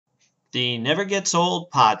The Never Gets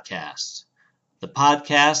Old podcast, the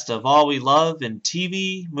podcast of all we love in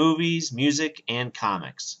TV, movies, music, and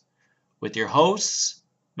comics, with your hosts,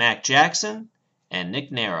 Mac Jackson and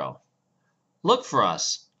Nick Narrow. Look for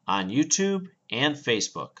us on YouTube and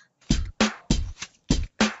Facebook.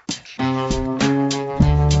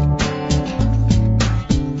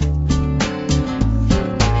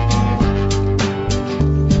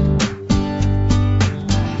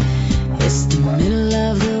 It's the middle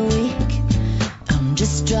of the week. I'm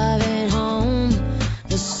just driving home.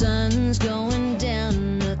 The sun's going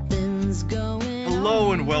down, nothing's going on.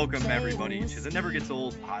 Hello and welcome everybody to the Never Gets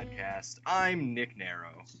Old podcast. I'm Nick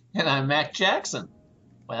Narrow. And I'm Mac Jackson.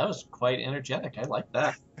 Well, that was quite energetic. I like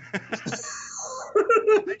that.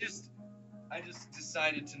 I just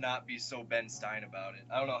decided to not be so Ben Stein about it.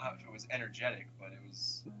 I don't know if it was energetic, but it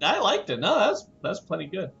was. I liked it. No, that's plenty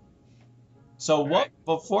good. So Right.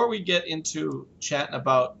 before we get into chatting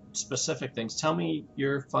about specific things, tell me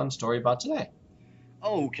your fun story about today.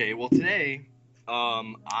 Oh, okay. Well, today,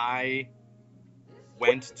 I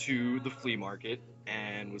went to the flea market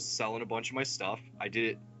and was selling a bunch of my stuff. I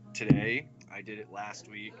did it today. I did it last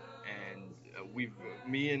week, and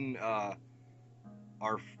me and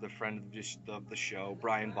the friend of the show,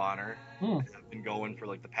 Brian Bonner, have been going for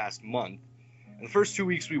like the past month. And the first 2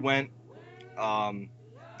 weeks we went,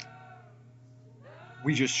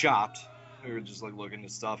 we just shopped. We were just like looking at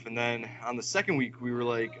stuff, and then on the second week we were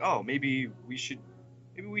like, oh, maybe we should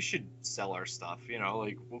sell our stuff. You know,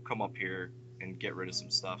 like we'll come up here and get rid of some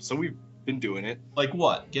stuff. So we've been doing it. Like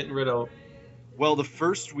what? Getting rid of... Well,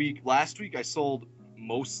 last week I sold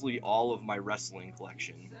mostly all of my wrestling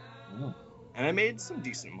collection. Ooh. And I made some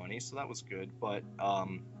decent money, so that was good. But,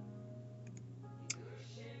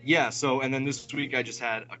 yeah, and then this week I just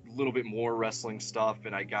had a little bit more wrestling stuff,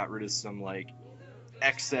 and I got rid of some, like,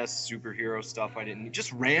 excess superhero stuff I didn't need.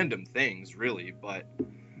 Just random things, really. But,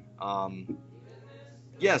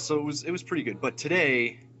 yeah, so it was pretty good. But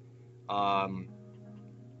today,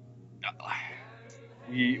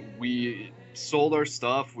 we sold our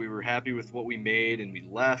stuff, we were happy with what we made, and we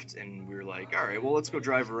left, and we were like, all right, well, let's go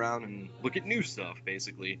drive around and look at new stuff,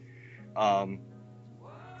 basically. And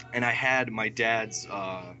I had my dad's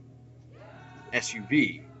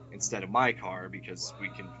SUV instead of my car because we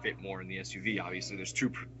can fit more in the SUV. Obviously, there's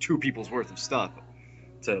two people's worth of stuff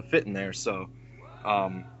to fit in there, so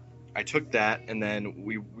I took that, and then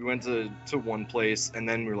we went to one place, and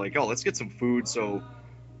then we were like, oh, let's get some food. So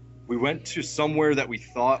we went to somewhere that we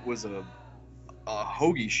thought was a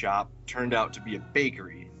hoagie shop, turned out to be a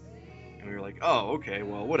bakery, and we were like, oh, okay,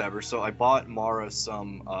 well, whatever. So I bought Mara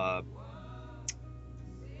some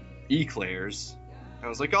eclairs. I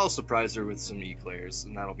was like, I'll surprise her with some eclairs,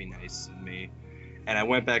 and that'll be nice of me. And I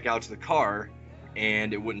went back out to the car,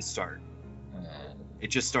 and it wouldn't start. It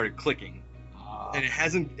just started clicking, and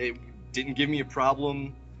it didn't give me a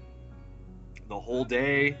problem the whole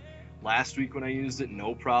day. Last week when I used it,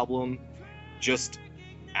 no problem. Just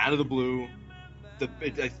out of the blue,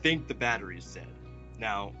 I think the battery's dead.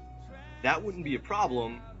 Now, that wouldn't be a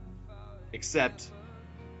problem, except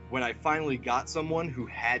when I finally got someone who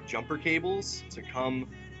had jumper cables to come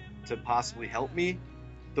to possibly help me,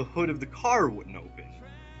 the hood of the car wouldn't open.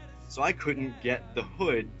 So I couldn't get the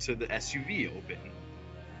hood to the SUV open.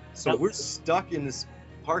 So we're stuck in this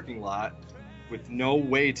parking lot with no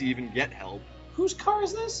way to even get help. Whose car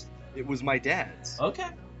is this? It was my dad's. Okay.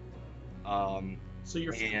 So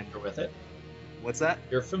you're familiar with it? What's that?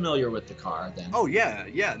 You're familiar with the car, then? Oh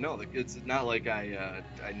yeah. No, it's not like I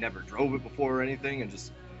never drove it before or anything, and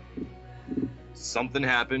just something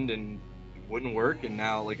happened and it wouldn't work, and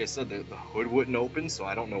now, like I said, the hood wouldn't open, so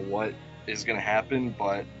I don't know what is gonna happen,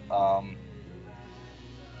 but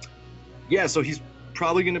yeah. So he's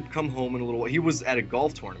probably gonna come home in a little while. He was at a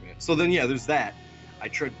golf tournament, so then yeah, there's that. I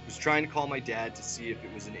was trying to call my dad to see if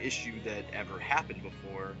it was an issue that ever happened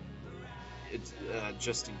before. It's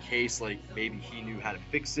just in case, like, maybe he knew how to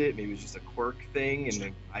fix it, maybe it was just a quirk thing, and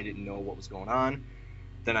then I didn't know what was going on.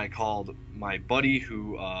 Then I called my buddy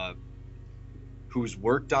who's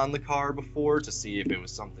worked on the car before to see if it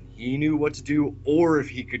was something he knew what to do, or if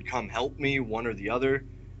he could come help me, one or the other.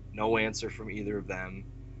 No answer from either of them.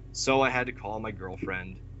 So I had to call my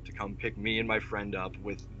girlfriend to come pick me and my friend up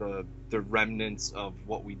with the remnants of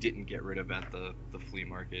what we didn't get rid of at the flea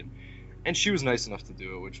market. And she was nice enough to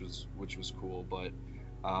do it, which was cool. But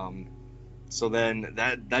so then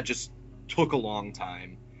that just took a long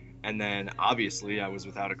time, and then obviously I was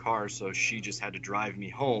without a car, so she just had to drive me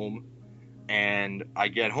home. And I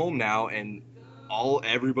get home now, and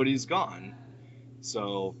everybody's gone.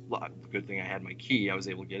 So, good thing I had my key. I was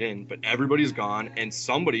able to get in, but everybody's gone, and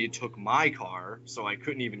somebody took my car, so I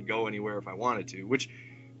couldn't even go anywhere if I wanted to. Which,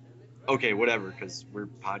 okay, whatever, because we're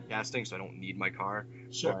podcasting, so I don't need my car.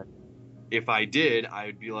 Sure. But if I did, I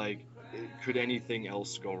would be like, could anything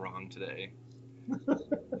else go wrong today?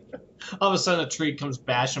 All of a sudden, a tree comes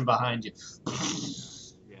bashing behind you.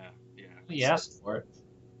 Yeah. You asked for it.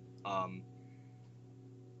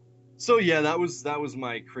 So yeah, that was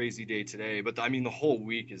my crazy day today. But I mean, the whole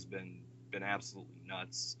week has been absolutely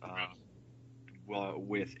nuts. Well,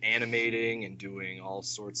 with animating and doing all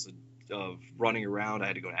sorts of running around. I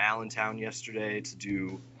had to go to Allentown yesterday to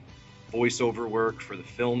do voiceover work for the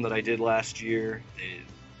film that I did last year.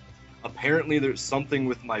 Apparently, there's something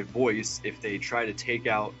with my voice. If they try to take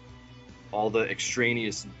out all the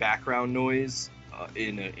extraneous background noise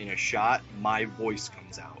in a shot, my voice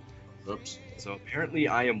comes out. Oops. So apparently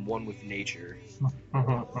I am one with nature.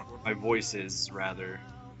 My voice is, rather.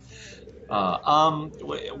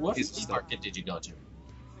 What flea market did you go to?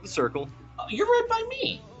 The Circle. You're right by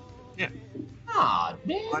me. Yeah. Aw,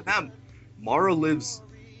 man. Mara lives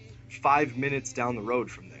 5 minutes down the road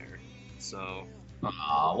from there. So.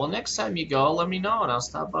 Well, next time you go, let me know, and I'll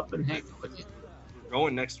stop up and hang out with you. We're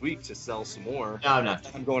going next week to sell some more. No, I'm not.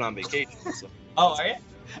 I'm going on vacation. So. Oh, are you? Yeah.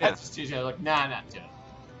 That's just usually like, nah, I'm not doing it.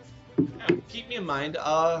 Keep me in mind.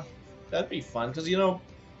 That'd be fun, because, you know,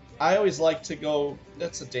 I always like to go.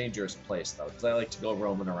 That's a dangerous place, though, because I like to go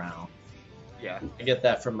roaming around. Yeah. I get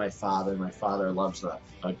that from my father. My father loves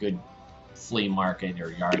a good flea market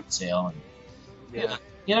or yard sale, and Yeah.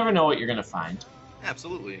 you never know what you're gonna find.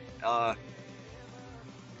 Absolutely.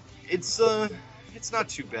 It's not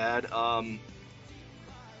too bad.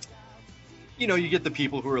 You know, you get the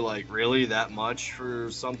people who are like, really, that much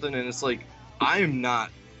for something, and it's like, I'm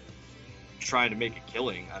not trying to make a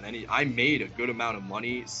killing on any. I made a good amount of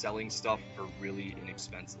money selling stuff for really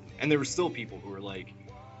inexpensive, and there were still people who were like,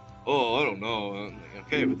 oh, I don't know.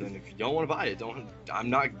 Okay, but then if you don't want to buy it, don't. I'm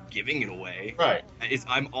not giving it away. Right.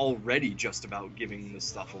 I'm already just about giving the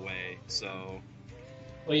stuff away. So.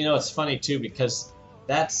 Well, you know, it's funny too, because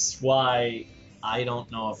that's why I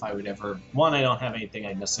don't know if I would ever. One, I don't have anything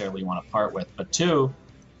I necessarily want to part with, but two,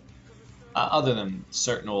 other than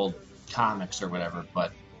certain old comics or whatever,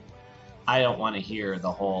 but I don't want to hear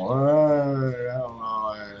the whole. I don't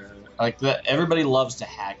know. Like that, everybody loves to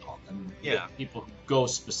haggle, and you get people who go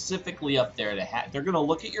specifically up there to they're going to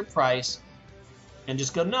look at your price and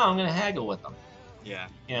just go, no, I'm going to haggle with them. Yeah.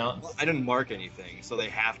 You know, well, I didn't mark anything, so they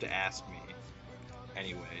have to ask me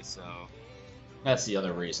anyway. So that's the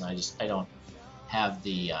other reason. I don't have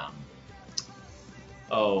the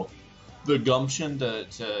the gumption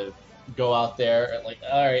to go out there. Like,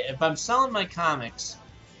 all right, if I'm selling my comics,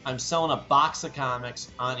 I'm selling a box of comics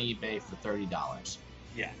on eBay for $30.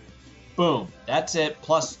 Yeah. Boom. That's it,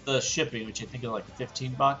 plus the shipping, which I think is like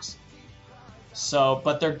 $15. So,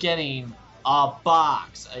 but they're getting a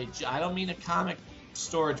box. I don't mean a comic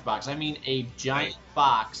storage box. I mean a giant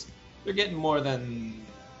box. They're getting more than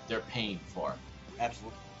they're paying for.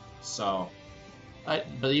 Absolutely. So,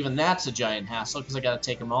 but even that's a giant hassle, because I got to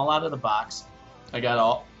take them all out of the box. I got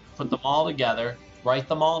to put them all together, write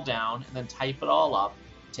them all down, and then type it all up.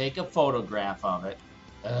 Take a photograph of it.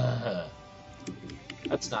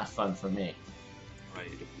 That's not fun for me. Right.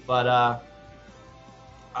 But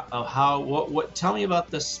what? Tell me about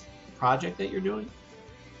this project that you're doing.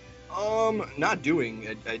 Not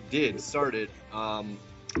doing. I did start it.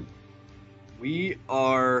 We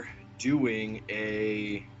are doing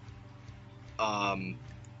a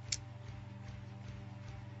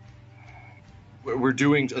we're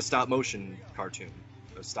doing a stop motion cartoon,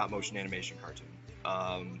 a stop motion animation cartoon.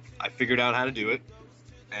 I figured out how to do it,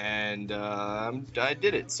 and I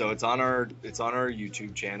did it. So it's on our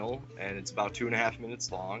YouTube channel, and it's about 2.5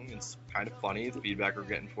 minutes long. It's kind of funny. The feedback we're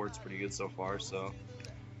getting for it's pretty good so far. So,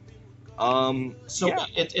 yeah.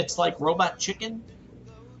 It's like Robot Chicken.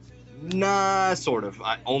 Nah, sort of.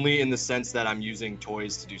 Only in the sense that I'm using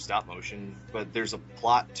toys to do stop motion, but there's a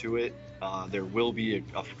plot to it. There will be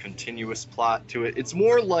a continuous plot to it. It's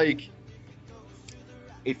more like,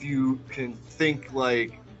 if you can think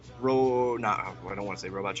like I don't want to say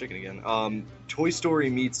Robot Chicken again. Toy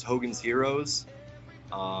Story meets Hogan's Heroes,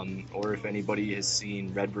 or if anybody has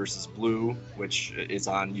seen Red vs. Blue, which is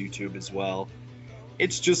on YouTube as well.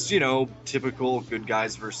 It's just, typical good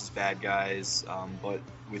guys versus bad guys, but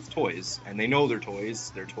with toys, and they know they're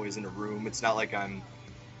toys. They're toys in a room. It's not like I'm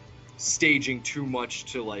staging too much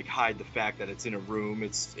to like hide the fact that it's in a room.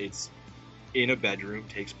 It's in a bedroom,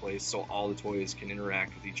 takes place, so all the toys can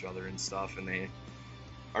interact with each other and stuff, and they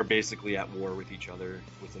are basically at war with each other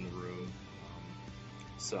within the room.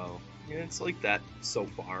 So Yeah, it's like that so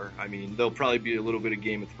far. I mean, there'll probably be a little bit of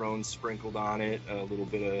Game of Thrones sprinkled on it, a little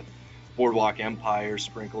bit of Boardwalk Empire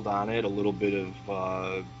sprinkled on it, a little bit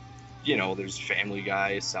of, there's Family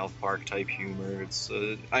Guy, South Park type humor. It's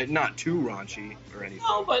not too raunchy or anything.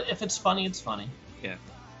 No, but if it's funny, it's funny. Yeah.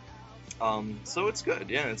 So it's good.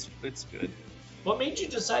 Yeah, it's good. What made you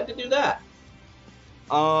decide to do that?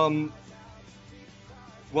 Well,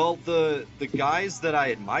 the guys that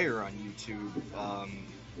I admire on YouTube,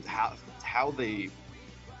 how they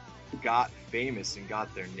got famous and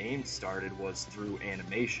got their name started was through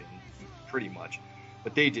animation, pretty much.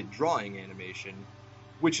 But they did drawing animation,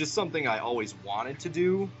 which is something I always wanted to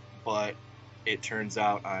do, but it turns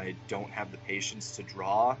out I don't have the patience to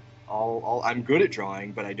draw. I'm good at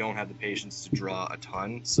drawing, but I don't have the patience to draw a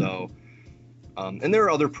ton. So, and there are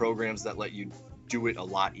other programs that let you do it a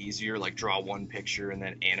lot easier, like draw one picture and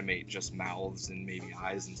then animate just mouths and maybe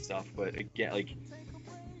eyes and stuff. But again, like,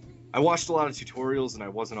 I watched a lot of tutorials and I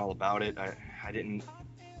wasn't all about it. I didn't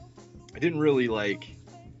really like,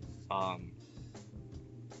 I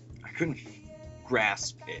couldn't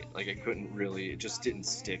grasp it. Like, it just didn't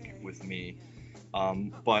stick with me.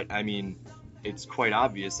 But I mean, it's quite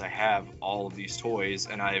obvious I have all of these toys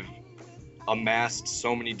and I've amassed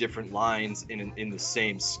so many different lines in the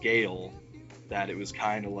same scale that it was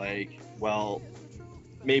kind of like, well,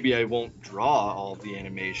 maybe I won't draw all of the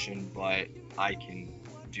animation, but I can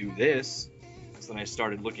do this. So then I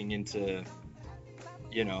started looking into,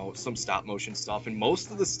 some stop motion stuff, and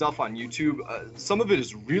most of the stuff on YouTube, some of it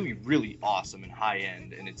is really, really awesome and high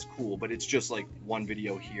end, and it's cool, but it's just like one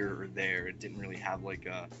video here or there. It didn't really have like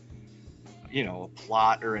a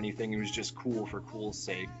plot or anything. It was just cool for cool's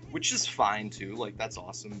sake, which is fine too. Like, that's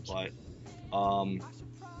awesome, but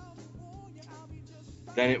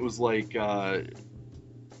then it was like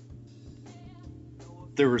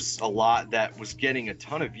there was a lot that was getting a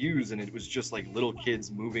ton of views, and it was just like little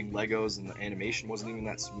kids moving Legos, and the animation wasn't even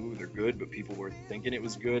that smooth or good, but people were thinking it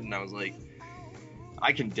was good, and I was like,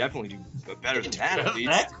 I can definitely do better than that at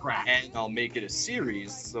least, and I'll make it a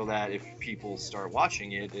series so that if people start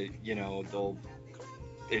watching it, it'll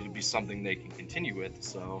be something they can continue with.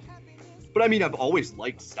 So, but I mean, I've always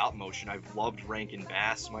liked stop motion. I've loved Rankin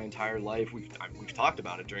Bass my entire life. We've talked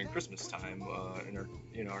about it during Christmas time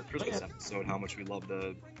in our Christmas episode, how much we love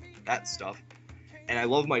that stuff. And I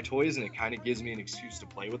love my toys, and it kind of gives me an excuse to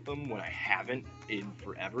play with them when I haven't in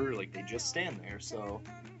forever. Like, they just stand there. So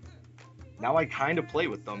now I kind of play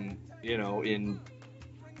with them, in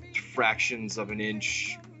fractions of an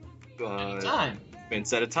inch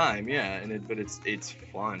at a time, yeah. But it's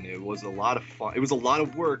fun. It was a lot of fun. It was a lot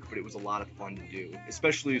of work, but it was a lot of fun to do,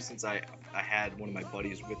 especially since I had one of my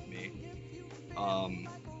buddies with me,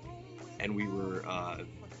 and we were,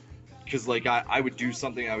 because like I would do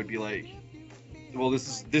something, I would be like, well,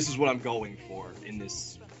 this is what I'm going for in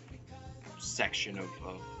this section of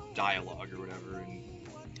dialogue or whatever, and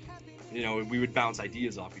we would bounce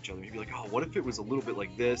ideas off each other. He'd be like, oh, what if it was a little bit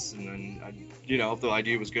like this? And then, if the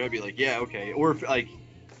idea was good, I'd be like, yeah, okay. Or if, like,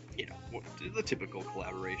 the typical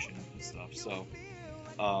collaboration and stuff. So,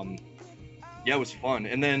 yeah, it was fun.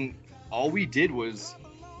 And then all we did was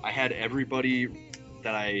I had everybody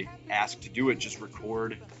that I asked to do it just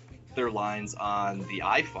record their lines on the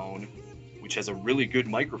iPhone, which has a really good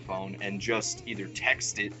microphone, and just either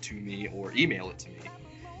text it to me or email it to me.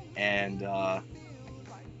 And,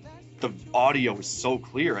 the audio was so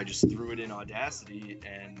clear, I just threw it in Audacity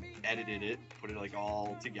and edited it, put it like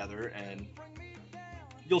all together, and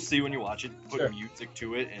you'll see when you watch it, put music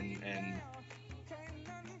to it, and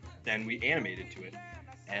then we animated to it.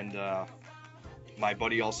 And my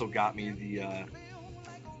buddy also got me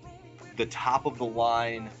the top of the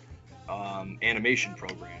line animation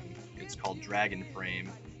program. It's called Dragon Frame,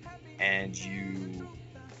 and you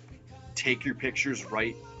take your pictures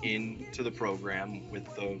right into the program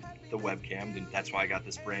with the webcam, and that's why I got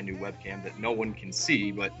this brand new webcam that no one can see,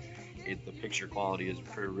 but the picture quality is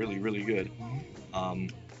really, really good.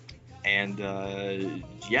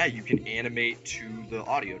 Yeah, you can animate to the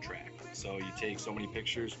audio track. So you take so many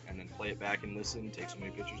pictures and then play it back and listen, take so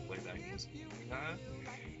many pictures, play it back and listen.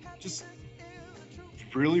 Just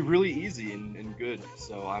really, really easy and good.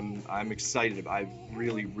 So I'm excited. I'm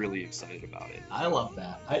really, really excited about it. I love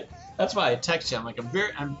that. That's why I text you. I'm like,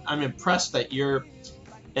 I'm impressed that you're,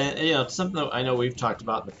 and it's something that I know we've talked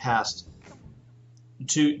about in the past.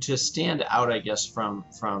 To stand out, I guess, from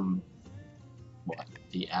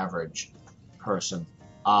the average person,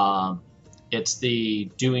 it's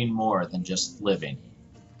the doing more than just living.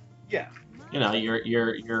 Yeah.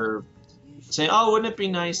 You're saying, oh, wouldn't it be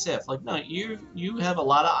nice if? Like, no, you have a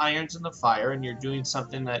lot of irons in the fire, and you're doing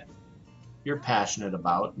something that you're passionate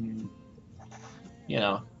about, and you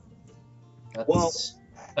know, Well-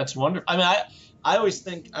 that's wonderful. I mean, I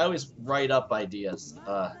always write up ideas.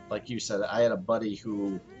 Like you said, I had a buddy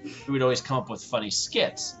who would always come up with funny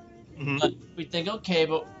skits. But we think, okay,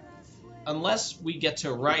 but unless we get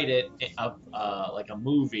to write it like a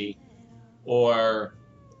movie, or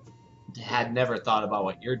had never thought about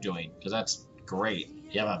what you're doing, because that's great.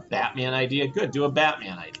 You have a Batman idea, good, do a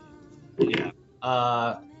Batman idea.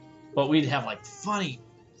 Yeah. But we'd have like funny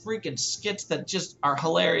freaking skits that just are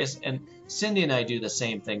hilarious, and Cindy and I do the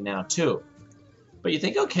same thing now too. But you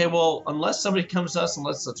think, okay, well, unless somebody comes to us and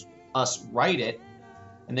lets us write it,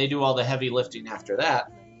 and they do all the heavy lifting after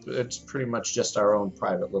that, it's pretty much just our own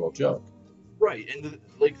private little joke. Right, and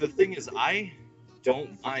the thing is, I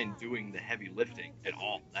don't mind doing the heavy lifting at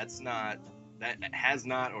all. That has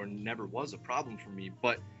not or never was a problem for me.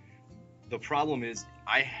 But the problem is,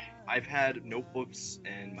 I've had notebooks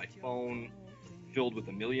and my phone filled with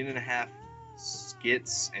 1.5 million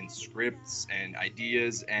skits and scripts and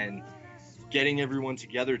ideas, and getting everyone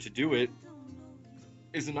together to do it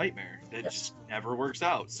is a nightmare. That just never works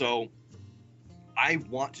out. So I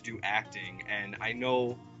want to do acting, and I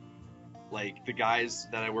know, like, the guys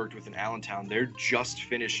that I worked with in Allentown, they're just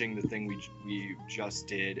finishing the thing we just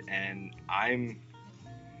did, and I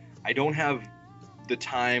don't have the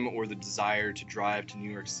time or the desire to drive to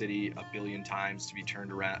New York City 1 billion times to be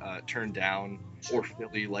turned down, or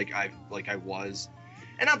Philly like I was.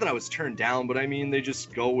 And not that I was turned down, but I mean, they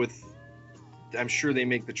just go with, I'm sure they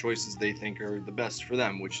make the choices they think are the best for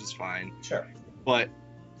them, which is fine. Sure. But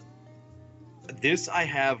this I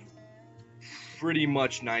have pretty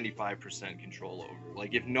much 95% control over.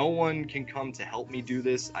 Like, if no one can come to help me do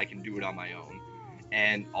this, I can do it on my own.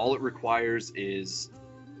 And all it requires is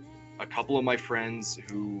a couple of my friends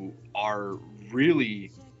who are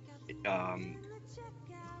really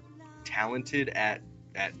talented at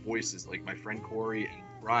voices. Like my friend Corey and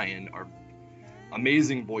Brian are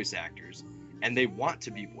amazing voice actors, and they want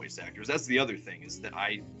to be voice actors. That's the other thing, is that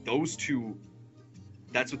those two,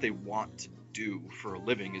 that's what they want to do for a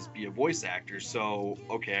living, is be a voice actor. So,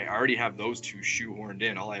 okay, I already have those two shoehorned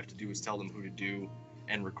in. All I have to do is tell them who to do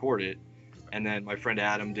and record it. And then my friend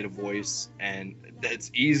Adam did a voice, and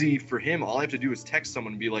that's easy for him. All I have to do is text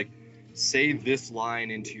someone and be like, say this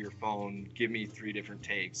line into your phone, give me 3 different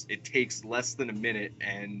takes. It takes less than a minute,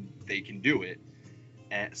 and they can do it.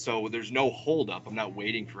 And so there's no holdup. I'm not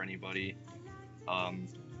waiting for anybody.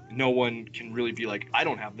 No one can really be like, I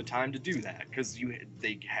don't have the time to do that, because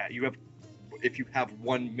if you have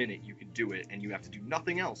 1 minute, you can do it, and you have to do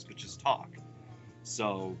nothing else but just talk.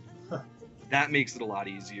 So that makes it a lot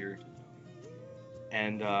easier.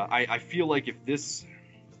 And I feel like if this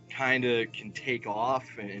kind of can take off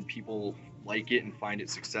and people like it and find it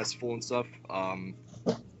successful and stuff,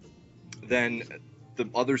 then the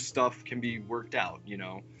other stuff can be worked out, you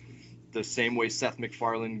know. The same way Seth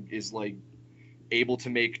MacFarlane is like able to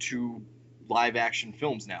make 2 live action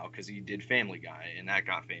films now because he did Family Guy and that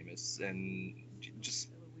got famous, and just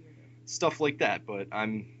stuff like that. But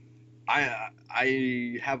I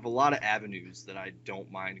have a lot of avenues that I don't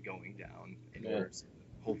mind going down in order to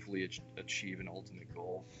hopefully achieve an ultimate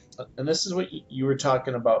goal. And this is what you were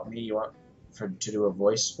talking about me. You want to do a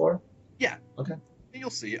voice for? Yeah. Okay.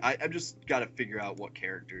 You'll see. I've just got to figure out what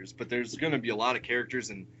characters, but there's going to be a lot of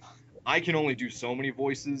characters, and I can only do so many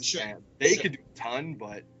voices. Sure. And they could do a ton,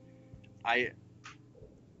 but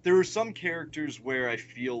there are some characters where I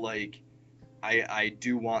feel like I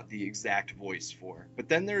do want the exact voice for, but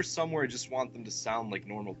then there's some where I just want them to sound like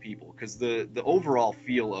normal people, because the overall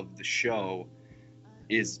feel of the show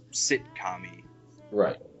is sitcom-y.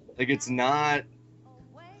 Right. Like, it's not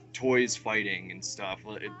toys fighting and stuff.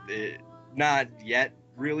 Not yet,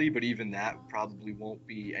 really, but even that probably won't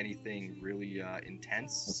be anything really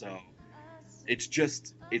intense. So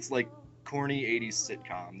it's like corny 80s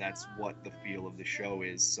sitcom. That's what the feel of the show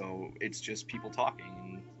is. So it's just people talking.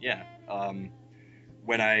 And yeah,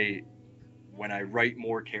 when I write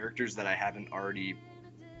more characters that I haven't already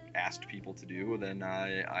asked people to do, then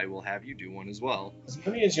I will have you do one as well. As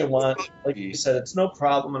many as you want. Like you said, it's no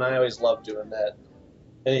problem, and I always love doing that.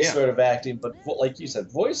 Any sort of acting, but like you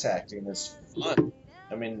said, voice acting is fun.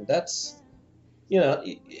 I mean, that's, you know,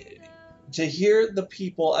 to hear the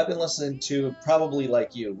people I've been listening to, probably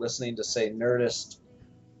like you, listening to, say, Nerdist,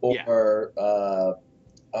 or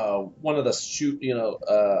one of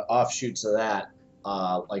the offshoots of that,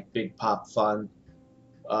 like Big Pop Fun.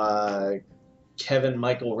 Kevin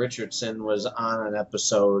Michael Richardson was on an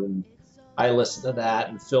episode, and I listened to that,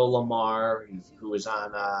 and Phil Lamar, who was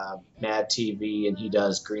on Mad TV, and he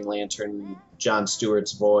does Green Lantern, Jon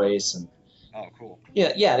Stewart's voice, and oh, cool.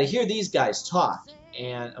 yeah, to hear these guys talk,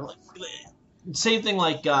 and I'm like, Same thing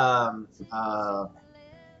like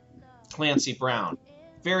Clancy Brown.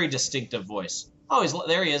 Very distinctive voice. Oh,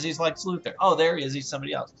 there he is. He's Lex Luthor. Oh, there he is. He's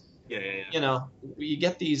somebody else. Yeah. You know, you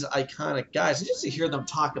get these iconic guys, and just to hear them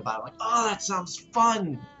talk about it, like, oh, that sounds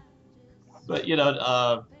fun. But you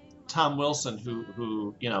know, Tom Wilson,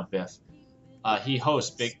 who you know, Biff, he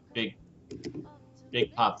hosts Big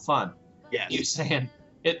Pop Fun. Yes. He was saying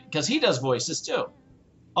it because he does voices too.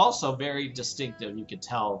 Also very distinctive. You could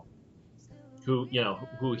tell who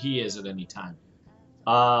he is at any time.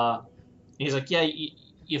 He's like, yeah,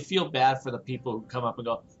 you feel bad for the people who come up and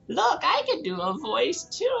go, look, I can do a voice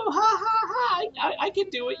too, ha ha ha, I can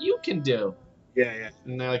do what you can do. Yeah.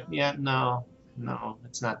 And they're like, yeah, no,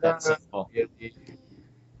 it's not that simple.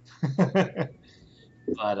 But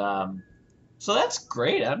so that's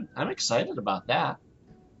great. I'm excited about that.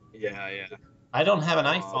 Yeah. I don't have an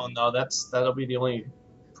iPhone though. That'll be the only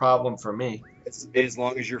problem for me. It's as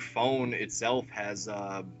long as your phone itself has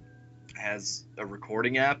a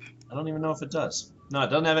recording app. I don't even know if it does. No, it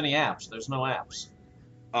doesn't have any apps. There's no apps.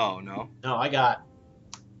 Oh no. No, I got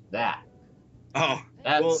that. Oh,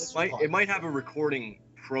 That's well, it might have a recording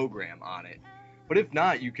program on it, but if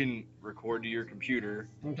not, you can record to your computer.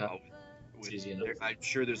 Okay. It's easy enough. I'm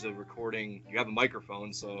sure there's a recording. You have a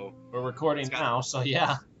microphone, so We're recording now, so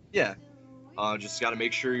yeah. yeah. Just got to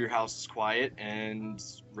make sure your house is quiet and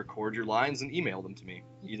record your lines and email them to me.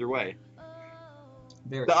 Either way.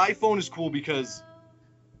 Very. The iPhone is cool because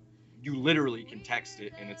you literally can text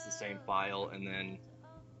it and it's the same file, and then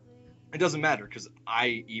it doesn't matter because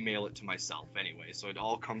I email it to myself anyway. So it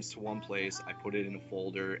all comes to one place. I put it in a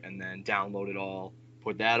folder and then download it all,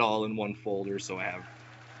 put that all in one folder so I have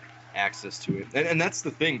access to it. And that's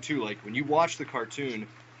the thing too, like when you watch the cartoon,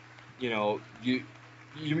 you know,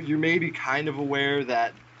 you're maybe kind of aware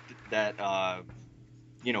that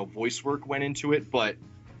you know, voice work went into it, but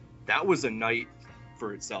that was a night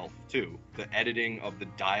for itself too. The editing of the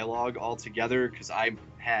dialogue all together, because I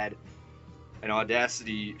had an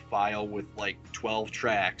Audacity file with like 12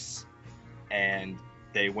 tracks and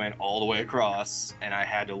they went all the way across, and I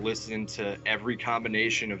had to listen to every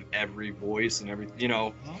combination of every voice and every, you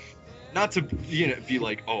know, not to, you know, be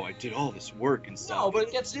like, oh, I did all this work and stuff. No, but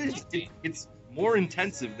it gets interesting. It's more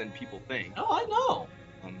intensive than people think. No, I know.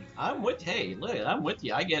 I'm with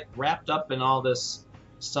you. I get wrapped up in all this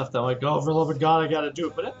stuff that I'm like, oh, for the love of God, I got to do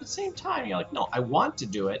it. But at the same time, you're like, no, I want to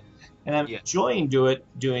do it, and I'm enjoying doing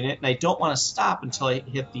it, and I don't want to stop until I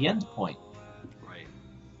hit the end point. Right.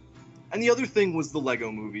 And the other thing was the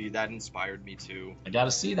Lego Movie. That inspired me too. I got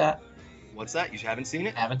to see that. What's that? You haven't seen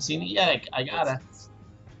it? Haven't seen it yet. I gotta.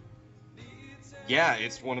 Yeah,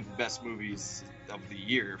 it's one of the best movies of the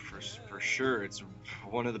year for sure. It's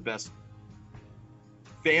one of the best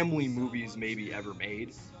family movies maybe ever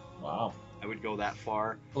made. Wow. I would go that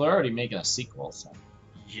far. Well, they're already making a sequel, so.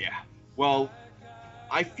 Yeah. Well,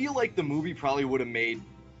 I feel like the movie probably would have made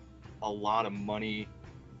a lot of money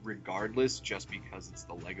regardless, just because it's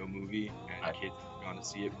the Lego Movie and kids are going to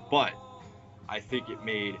see it. But I think it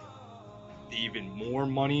made even more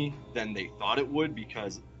money than they thought it would,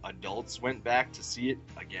 because adults went back to see it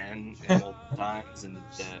again and multiple times, and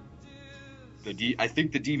I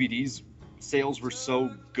think the DVDs sales were so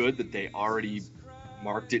good that they already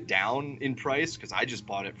marked it down in price, because I just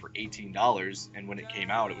bought it for $18, and when it came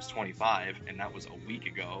out it was $25, and that was a week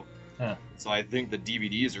ago. Yeah. So I think the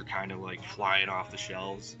DVDs are kind of like flying off the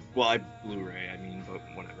shelves. Well, Blu-ray, I mean, but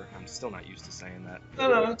whatever. I'm still not used to saying that.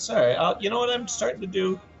 No, it's all right. You know what I'm starting to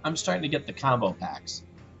do? I'm starting to get the combo packs.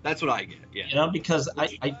 That's what I get, yeah. You know, because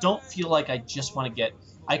I don't feel like I just want to get...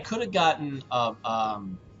 I could have gotten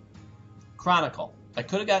Chronicle. I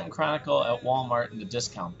could have gotten Chronicle at Walmart in the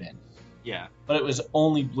discount bin. Yeah. But it was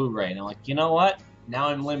only Blu-ray. And I'm like, you know what? Now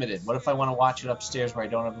I'm limited. What if I want to watch it upstairs where I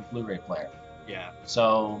don't have a Blu-ray player? Yeah.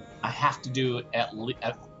 So I have to do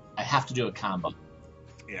I have to do a combo.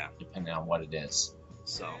 Yeah. Depending on what it is.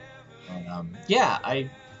 So. And, yeah,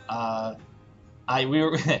 we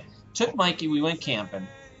were took Mikey. We went camping,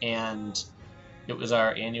 and it was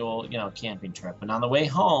our annual, camping trip. And on the way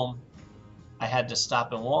home, I had to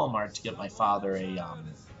stop in Walmart to get my father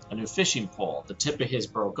a new fishing pole. The tip of his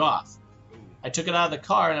broke off. I took it out of the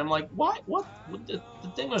car, and I'm like, what? The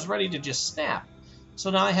thing was ready to just snap. So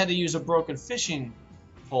now I had to use a broken fishing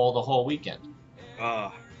pole the whole weekend.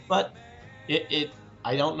 But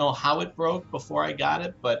I don't know how it broke before I got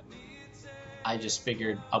it, but I just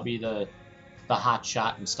figured I'll be the hot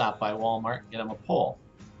shot and stop by Walmart and get him a pole.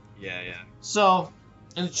 Yeah. So,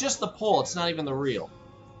 and it's just the pole. It's not even the reel.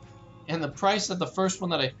 And the price of the first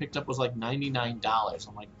one that I picked up was like $99.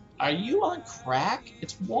 I'm like, are you on crack?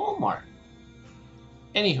 It's Walmart.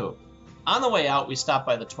 Anywho, on the way out, we stopped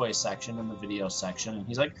by the toy section and the video section, and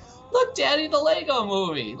he's like, "Look, Daddy, the Lego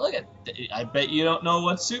movie. Look at. I bet you don't know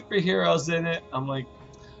what superheroes in it." I'm like,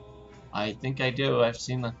 "I think I do. I've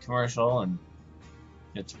seen the commercial, and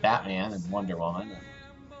it's Batman and Wonder Woman."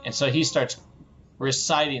 And so he starts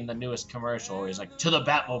reciting the newest commercial where he's like, "To the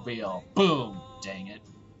Batmobile, boom, dang it.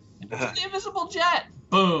 And to the Invisible Jet,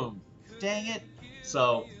 boom, dang it."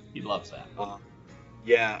 So he loves that.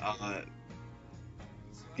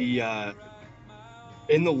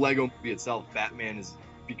 In the Lego movie itself, Batman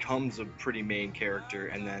becomes a pretty main character,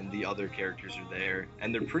 and then the other characters are there,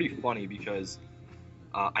 and they're pretty funny because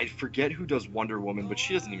I forget who does Wonder Woman, but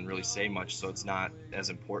she doesn't even really say much, so it's not as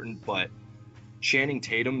important. But Channing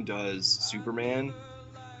Tatum does Superman,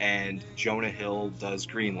 and Jonah Hill does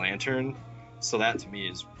Green Lantern, so that to me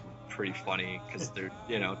is pretty funny because they're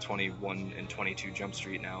 21 and 22 Jump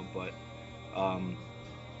Street now, but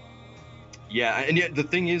and yet the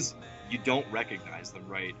thing is, you don't recognize them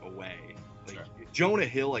right away. Like Sure. Jonah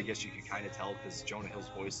Hill, I guess you can kind of tell because Jonah Hill's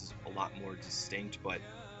voice is a lot more distinct, but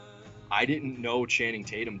I didn't know Channing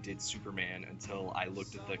Tatum did Superman until I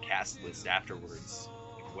looked at the cast list afterwards,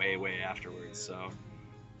 like way afterwards. So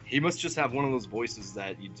he must just have one of those voices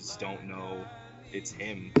that you just don't know it's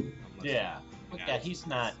him. Yeah. He's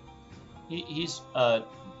not. He's a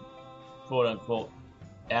quote unquote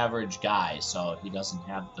average guy, so he doesn't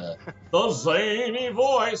have the zany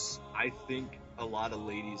voice. I think a lot of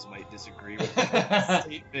ladies might disagree with that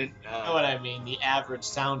statement. You know what I mean? The average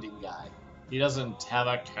sounding guy. He doesn't have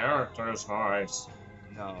a character's voice.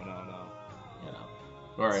 No. You know,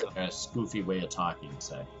 or a spoofy way of talking,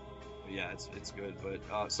 say. Yeah, it's good.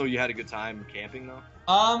 But so you had a good time camping though?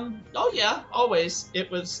 Oh yeah, always. It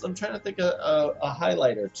was. I'm trying to think of a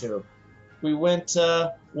highlight or two. We went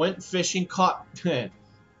fishing.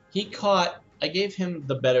 I gave him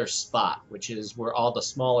the better spot, which is where all the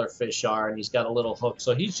smaller fish are, and he's got a little hook,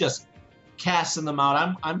 so he's just casting them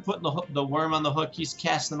out. I'm putting the worm on the hook. He's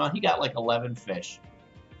casting them out. He got like 11 fish.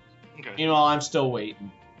 Okay. I'm still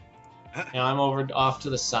waiting. I'm off to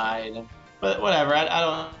the side, but whatever.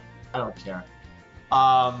 I don't care.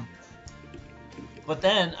 But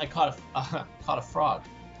then I caught a frog.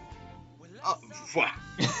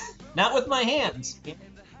 Not with my hands,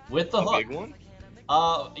 with the hook. A big one?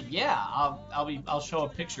 Yeah. I'll show a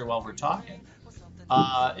picture while we're talking.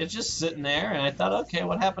 It's just sitting there, and I thought, okay,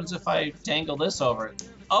 what happens if I dangle this over it?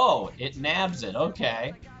 Oh, it nabs it.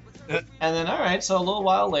 Okay. And then, all right. So a little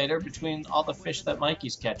while later, between all the fish that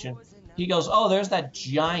Mikey's catching, he goes, "Oh, there's that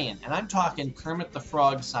giant," and I'm talking Kermit the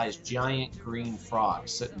Frog-sized giant green frog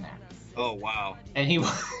sitting there. Oh wow. And he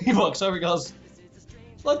walks over, and goes,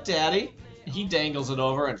 "Look, Daddy." He dangles it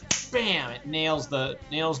over, and bam! It nails the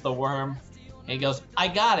worm. And he goes, "I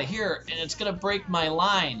got it here, and it's gonna break my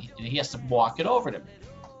line." And he has to walk it over to me.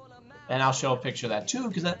 And I'll show a picture of that too,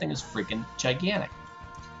 because that thing is freaking gigantic.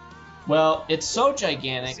 Well, it's so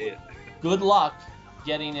gigantic. Good luck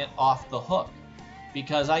getting it off the hook,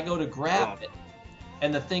 because I go to grab it,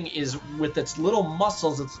 and the thing is, with its little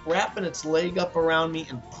muscles, it's wrapping its leg up around me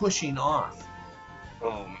and pushing off.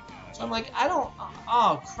 Oh my god. So I'm like,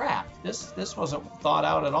 oh crap, this wasn't thought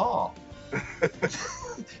out at all.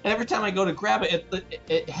 And every time I go to grab it,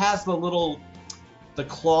 it has the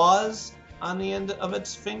claws on the end of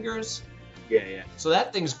its fingers. Yeah. So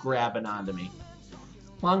that thing's grabbing onto me.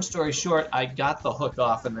 Long story short, I got the hook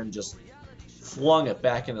off and then just flung it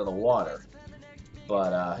back into the water.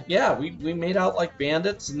 But yeah, we made out like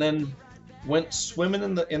bandits, and then went swimming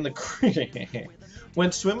in the creek.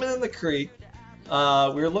 Went swimming in the creek.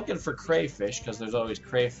 We were looking for crayfish, because there's always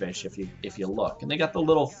crayfish if you look, and they got the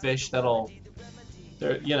little fish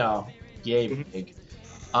they're yay big.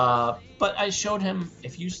 But I showed him,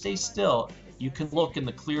 if you stay still, you can look in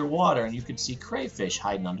the clear water and you can see crayfish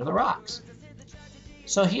hiding under the rocks.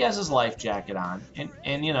 So he has his life jacket on, and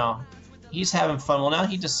he's having fun. Well, now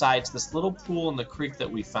he decides this little pool in the creek that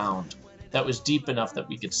we found that was deep enough that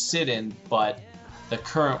we could sit in, but the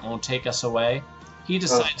current won't take us away. He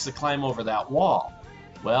decides to climb over that wall.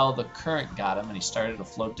 Well, the current got him, and he started to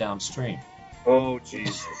float downstream. Oh,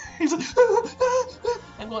 jeez. He's like,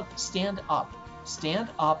 I'm going, stand up, stand.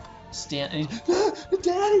 And he's,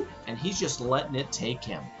 Daddy! And he's just letting it take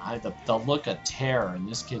him. The look of terror in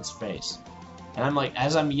this kid's face. And I'm like,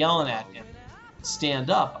 as I'm yelling at him,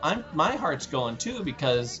 stand up, my heart's going too,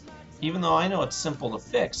 because even though I know it's simple to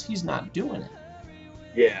fix, he's not doing it.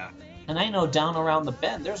 Yeah. And I know down around the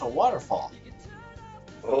bend, there's a waterfall.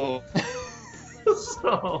 Oh.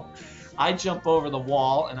 So I jump over the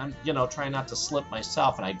wall, and I'm, trying not to slip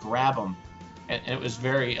myself, and I grab him. And it was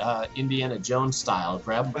very Indiana Jones style.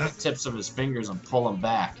 Grab the tips of his fingers and pull him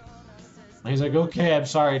back. And he's like, okay, I'm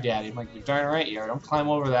sorry, Daddy. I'm like, you're darn right you are. Don't climb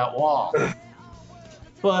over that wall.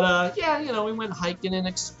 But, yeah, you know, we went hiking and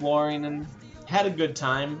exploring and had a good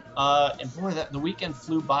time. And, boy, the weekend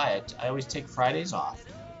flew by. I always take Fridays off.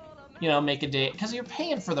 You know, make a day. Because you're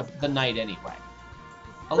paying for the night anyway.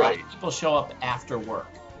 A lot of people show up after work.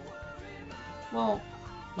 Well,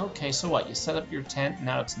 okay, so what? You set up your tent, and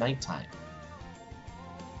now it's nighttime.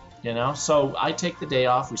 You know? So I take the day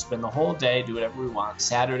off. We spend the whole day, do whatever we want.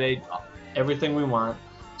 Saturday, everything we want.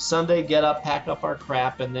 Sunday, get up, pack up our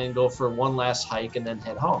crap, and then go for one last hike and then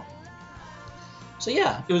head home. So,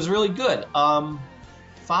 yeah, it was really good.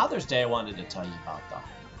 Father's Day I wanted to tell you about,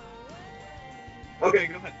 though. Okay,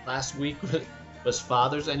 go ahead. Last week was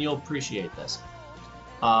Father's, and you'll appreciate this.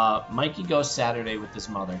 Mikey goes Saturday with his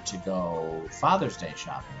mother to go Father's Day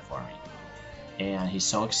shopping for me. And he's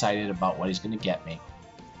so excited about what he's going to get me.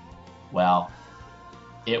 Well,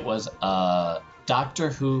 it was Doctor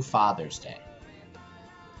Who Father's Day.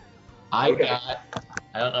 I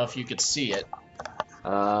don't know if you could see it.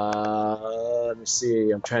 Let me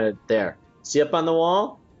see. I'm trying to, there. See up on the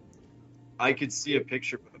wall? I could see a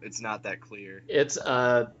picture, but it's not that clear. It's,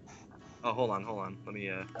 Oh, hold on. Let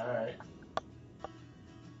me, All right.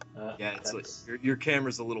 Yeah, it's like, your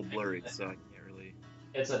camera's a little blurry, so I can't really...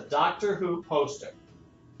 It's a Doctor Who poster.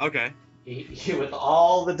 Okay. He with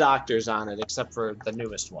all the doctors on it, except for the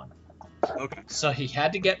newest one. Okay. So he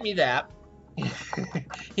had to get me that.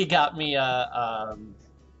 He got me a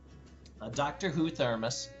Doctor Who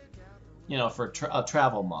thermos, you know, for a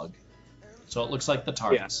travel mug. So it looks like the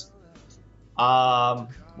TARDIS. Yeah.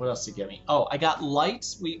 What else did he get me? Oh, I got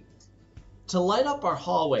lights. To light up our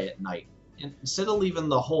hallway at night. Instead of leaving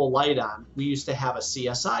the whole light on, we used to have a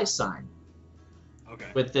CSI sign. Okay.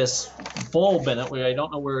 With this bulb in it, where I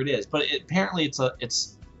don't know where it is, but apparently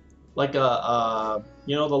it's like a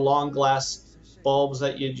you know, the long glass bulbs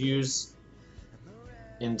that you'd use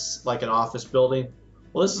in like an office building.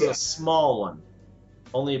 Well, this is a small one,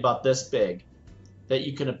 only about this big, that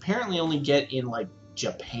you can apparently only get in like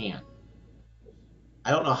Japan.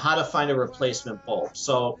 I don't know how to find a replacement bulb,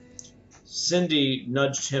 so Cindy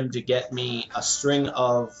nudged him to get me a string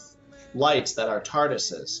of lights that are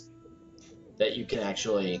TARDISes that you can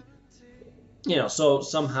actually, you know, so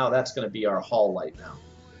somehow that's going to be our hall light now.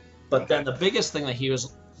 But then the biggest thing that he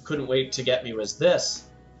couldn't wait to get me was this.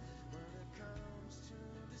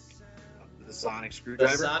 The sonic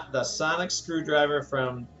screwdriver? The sonic screwdriver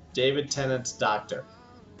from David Tennant's Doctor.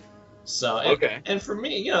 So, and for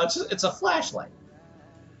me, you know, it's a flashlight.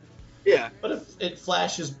 Yeah. But it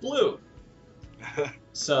flashes blue.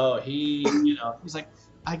 So he, you know, he's like,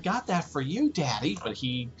 I got that for you, Daddy. But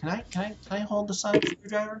can I hold the sonic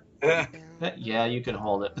screwdriver? Yeah, you can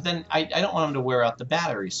hold it. But then I don't want him to wear out the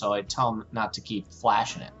battery, so I tell him not to keep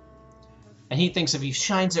flashing it. And he thinks if he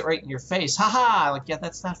shines it right in your face, haha, like, yeah,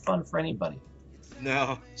 that's not fun for anybody.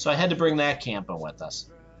 No. So I had to bring that camping with us.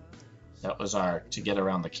 That was to get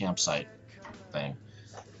around the campsite thing.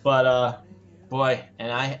 But, boy,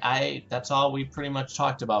 and I that's all we pretty much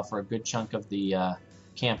talked about for a good chunk of the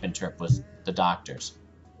camping trip was the doctors.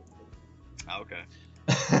 Okay.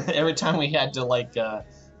 Every time we had to, like,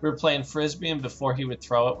 we were playing Frisbee, and before he would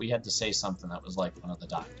throw it, we had to say something that was like one of the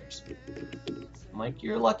doctors. I'm like,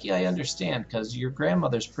 you're lucky I understand, because your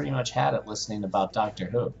grandmother's pretty much had it listening about Doctor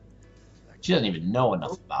Who. She doesn't even know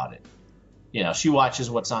enough about it. You know, she watches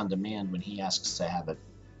what's on demand when he asks to have it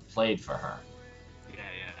played for her. Yeah.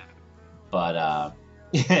 But,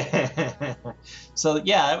 so,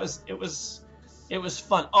 yeah, it was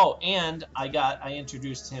fun. Oh, and I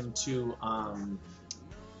introduced him to,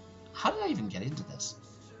 how did I even get into this?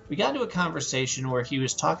 We got into a conversation where he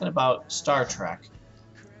was talking about Star Trek.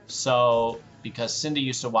 So, because Cindy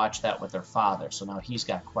used to watch that with her father, so now he's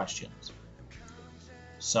got questions.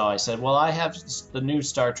 So I said, well, I have the new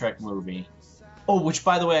Star Trek movie. Oh, which,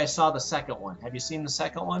 by the way, I saw the second one. Have you seen the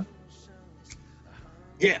second one?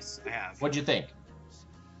 Yes, I have. What'd you think?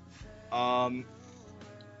 I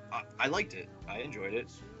liked it. I enjoyed it.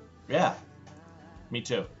 Yeah, me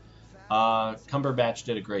too. Cumberbatch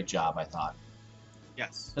did a great job, I thought.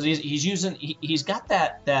 Yes. Because he's got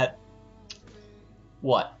that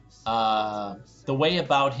what? The way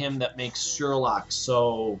about him that makes Sherlock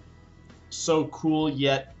so cool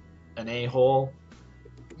yet an a-hole.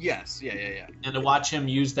 Yes, yeah. And to watch him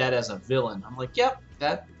use that as a villain, I'm like, yep,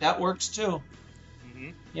 that works too. Mm-hmm.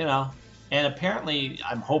 You know, and apparently,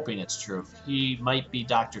 I'm hoping it's true. He might be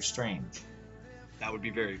Doctor Strange. That would be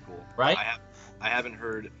very cool. Right? I haven't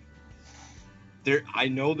heard. I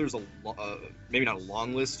know there's maybe not a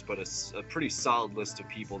long list, but a pretty solid list of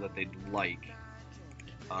people that they'd like.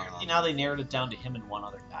 Now they narrowed it down to him and one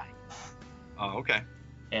other guy. Oh, okay.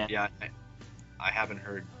 And yeah, I haven't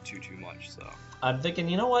heard too much. So I'm thinking,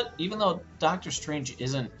 you know what? Even though Doctor Strange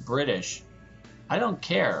isn't British, I don't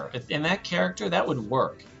care. In that character, that would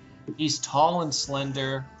work. He's tall and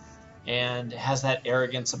slender, and has that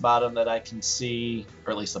arrogance about him that I can see,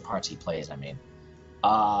 or at least the parts he plays. I mean,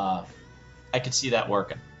 I could see that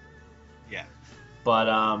working. yeah. But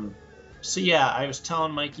so yeah, I was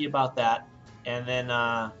telling Mikey about that, and then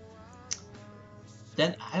I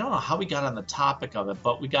don't know how we got on the topic of it,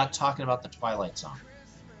 but we got talking about the Twilight Zone.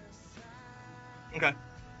 Okay.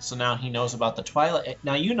 So now he knows about the Twilight.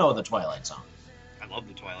 Now you know the Twilight Zone. I love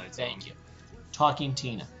the Twilight Zone. Thank you. Talking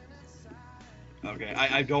Tina. Okay.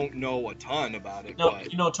 I don't know a ton about it. No,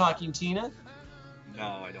 but you know Talking Tina?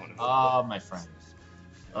 no, I don't know. Oh, my friend.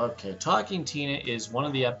 Okay, Talking Tina is one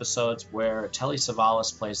of the episodes where Telly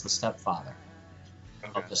Savalas plays the stepfather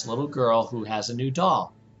of this little girl who has a new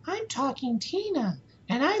doll. I'm Talking Tina,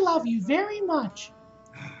 and I love you very much.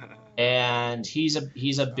 And he's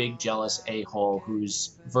a big jealous a-hole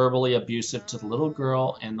who's verbally abusive to the little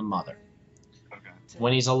girl and the mother. Okay.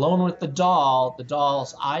 When he's alone with the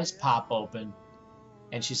doll's eyes pop open,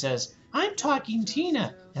 and she says, I'm Talking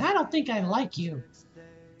Tina, and I don't think I like you.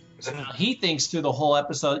 So now he thinks through the whole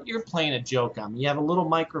episode, you're playing a joke on me. You have a little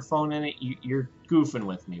microphone in it, you're goofing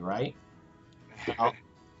with me, right? Well,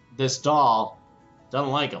 this doll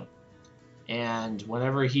doesn't like him. And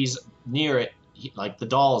whenever he's near it, like the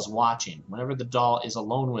doll is watching. Whenever the doll is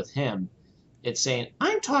alone with him, it's saying,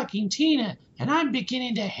 I'm Talking Tina, and I'm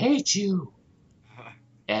beginning to hate you.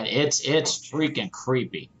 And it's freaking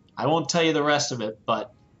creepy. I won't tell you the rest of it,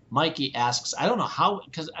 but Mikey asks, I don't know how,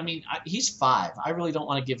 because, I mean, he's 5. I really don't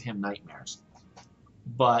want to give him nightmares.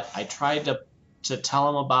 But I tried to tell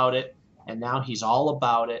him about it, and now he's all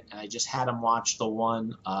about it. And I just had him watch the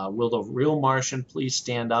one, Will the Real Martian Please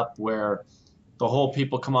Stand Up, where the whole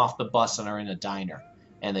people come off the bus and are in a diner,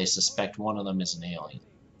 and they suspect one of them is an alien.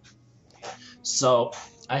 So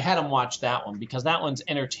I had him watch that one, because that one's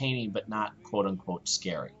entertaining, but not quote-unquote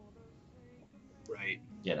scary. Right.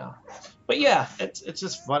 You know, but yeah, it's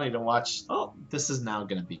just funny to watch. Oh, this is now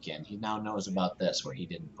going to begin. He now knows about this where he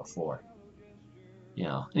didn't before. You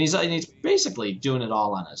know, and he's basically doing it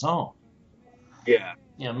all on his own. Yeah.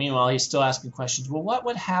 You know, meanwhile he's still asking questions. Well, what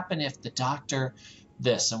would happen if the doctor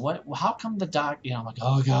this and what? How come the doc? You know, I'm like,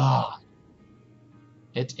 oh god,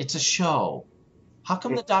 it's a show. How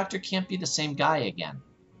come the doctor can't be the same guy again?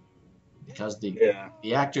 Because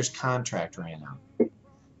the actor's contract ran out.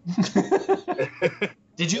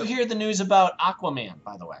 Did you hear the news about Aquaman,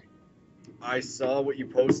 by the way? I saw what you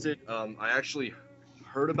posted. I actually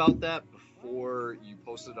heard about that before you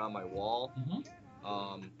posted it on my wall.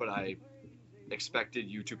 Mm-hmm. But I expected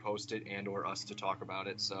you to post it and or us to talk about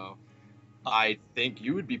it. So I think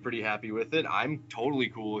you would be pretty happy with it. I'm totally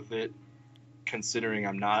cool with it, considering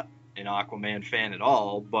I'm not an Aquaman fan at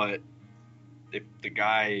all. But if the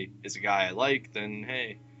guy is a guy I like, then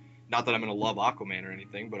hey. Not that I'm going to love Aquaman or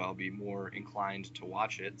anything, but I'll be more inclined to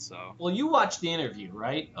watch it. So. Well, you watched the interview,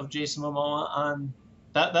 right, of Jason Momoa on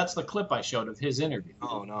that? That's the clip I showed of his interview.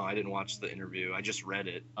 Oh no, I didn't watch the interview. I just read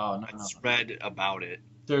it. Oh no, I just read about it.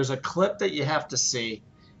 There's a clip that you have to see.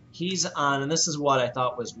 He's on, and this is what I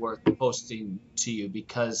thought was worth posting to you,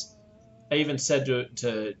 because I even said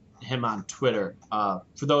to him on Twitter.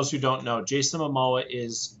 For those who don't know, Jason Momoa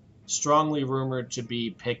is strongly rumored to be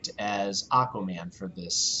picked as Aquaman for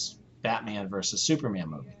this Batman versus Superman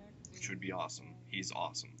movie. Which would be awesome. He's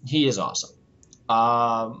awesome. He is awesome.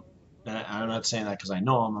 And I'm not saying that because I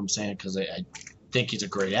know him. I'm saying it because I think he's a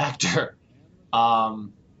great actor.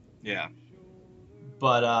 Yeah.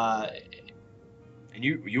 But and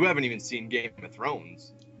you haven't even seen Game of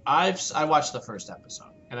Thrones. I watched the first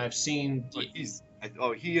episode, and I've seen.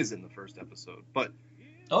 He is in the first episode, but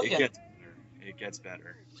it gets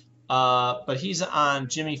better. But he's on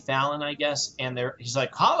Jimmy Fallon, I guess, and he's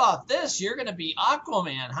like, how about this? You're going to be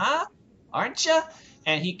Aquaman, huh? Aren't you?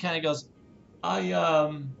 And he kind of goes,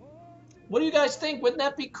 what do you guys think? Wouldn't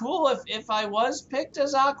that be cool if I was picked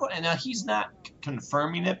as Aquaman? And now he's not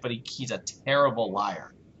confirming it, but he's a terrible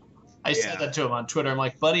liar. I said that to him on Twitter. I'm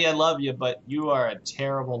like, buddy, I love you, but you are a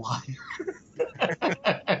terrible liar.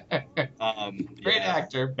 Great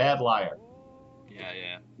actor, bad liar.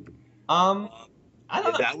 Yeah. I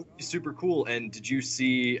don't know. That would be super cool. And did you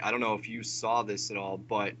see, I don't know if you saw this at all,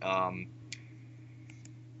 but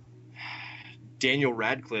Daniel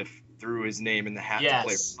Radcliffe threw his name in the hat to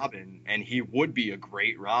play Robin, and he would be a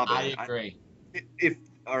great Robin. I agree.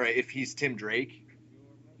 If he's Tim Drake,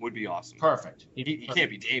 would be awesome. Perfect. He can't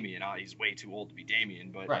be Damian. He's way too old to be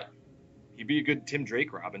Damian, but right. He'd be a good Tim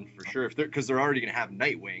Drake Robin for sure. Because they're already going to have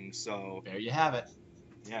Nightwing, so there you have it.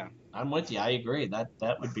 Yeah. I'm with you. I agree. That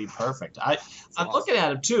would be perfect. I'm awesome. looking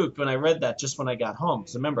at him too when I read that just when I got home.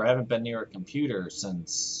 Because remember, I haven't been near a computer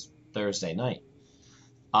since Thursday night.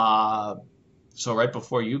 So right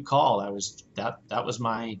before you called, that was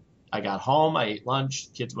my. I got home. I ate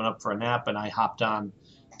lunch. Kids went up for a nap, and I hopped on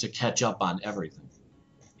to catch up on everything.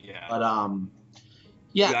 Yeah. But Dude,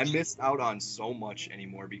 yeah. I missed out on so much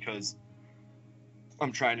anymore because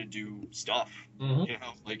I'm trying to do stuff. Mhm. You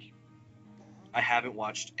know, like I haven't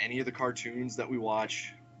watched any of the cartoons that we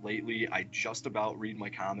watch lately. I just about read my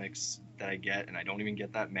comics that I get, and I don't even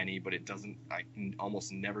get that many, but it doesn't. I can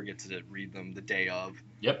almost never get to read them the day of.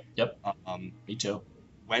 Yep. Um, Me too.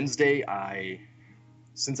 Wednesday, I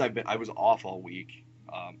was off all week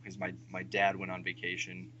because my dad went on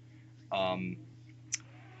vacation. Um,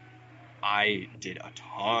 I did a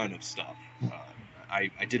ton of stuff. I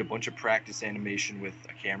did a bunch of practice animation with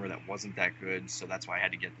a camera that wasn't that good, so that's why I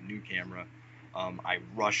had to get the new camera. I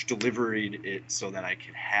rush deliveried it so that I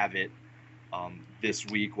could have it this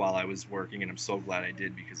week while I was working, and I'm so glad I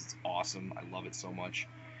did because it's awesome. I love it so much.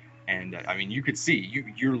 And I mean, you could see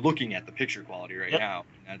you're looking at the picture quality right Yep. now,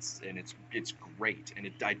 and it's great. And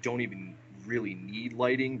I don't even really need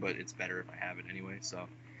lighting, but it's better if I have it anyway. So,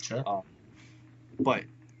 Sure. but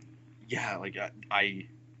yeah, like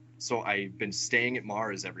so I've been staying at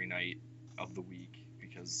Mars every night of the week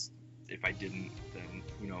because if I didn't, then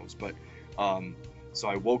who knows. But so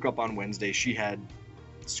I woke up on Wednesday. She had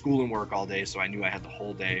school and work all day, so I knew I had the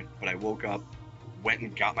whole day. But I woke up, went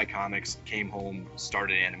and got my comics, came home,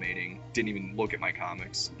 started animating. Didn't even look at my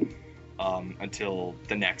comics until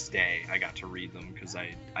the next day. I got to read them because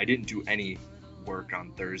I didn't do any work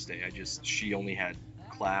on Thursday. She only had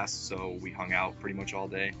class, so we hung out pretty much all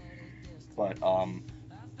day. But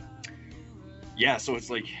yeah, so it's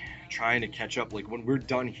like trying to catch up. Like when we're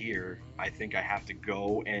done here, I think I have to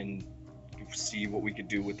go and see what we could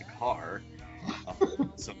do with the car.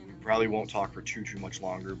 So we probably won't talk for too much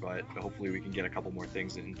longer, but hopefully we can get a couple more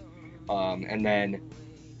things in. And then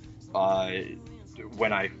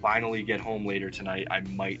when I finally get home later tonight, I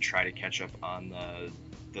might try to catch up on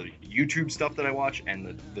the YouTube stuff that I watch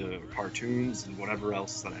and the cartoons and whatever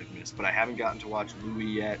else that I've missed. But I haven't gotten to watch Louie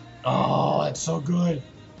yet. Oh, that's so good.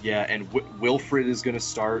 Yeah, and Wilfred is going to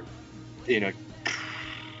start in a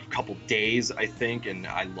couple days, I think, and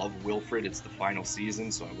I love Wilfred. It's the final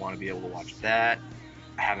season, so I want to be able to watch that.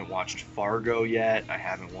 I haven't watched Fargo yet. I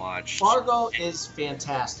haven't watched... Fargo is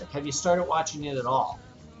fantastic. Have you started watching it at all?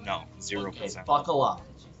 No, 0%. Okay, buckle up.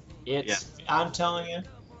 I'm telling you,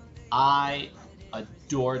 I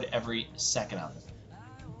adored every second of it.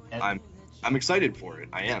 And I'm excited for it.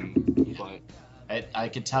 I am, but I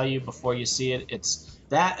can tell you before you see it, it's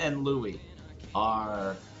that and Louis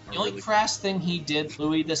are the only really crass thing he did.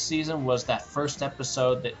 Louis this season was that first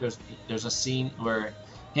episode that there's a scene where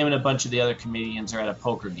him and a bunch of the other comedians are at a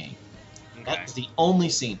poker game. okay. That was the only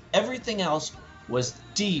scene. Everything else was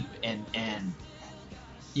deep and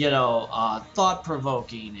thought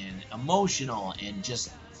provoking and emotional and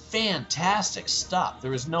just fantastic stuff.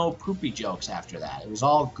 There was no poopy jokes after that. It was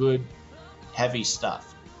all good, heavy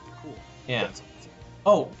stuff. Cool. Yeah. That's-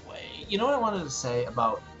 Oh, you know what I wanted to say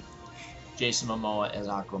about Jason Momoa as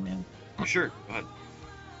Aquaman? Sure, go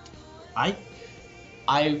ahead.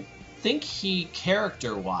 I think he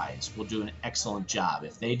character-wise will do an excellent job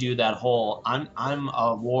if they do that whole I'm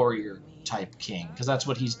a warrior type king, because that's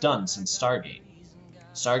what he's done since Stargate.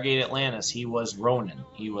 Stargate Atlantis, he was Ronin.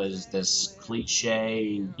 He was this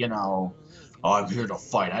cliche, I'm here to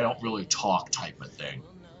fight. I don't really talk type of thing.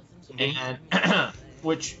 And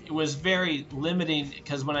which was very limiting,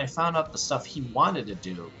 because when I found out the stuff he wanted to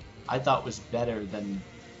do, I thought was better than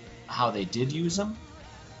how they did use him.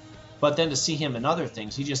 But then to see him in other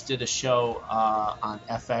things, he just did a show on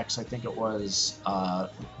FX, I think it was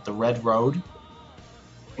The Red Road.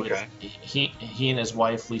 Okay. He and his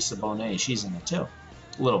wife, Lisa Bonet, she's in it too,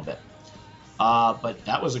 a little bit. But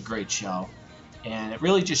that was a great show. And it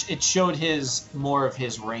really it showed more of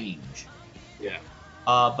his range. Yeah.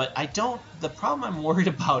 But the problem I'm worried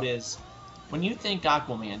about is, when you think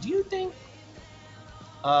Aquaman, do you think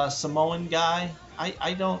Samoan guy?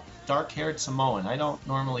 I don't, dark-haired Samoan, I don't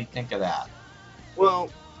normally think of that. Well,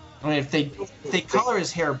 I mean, if they color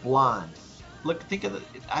his hair blonde, I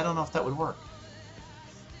don't know if that would work.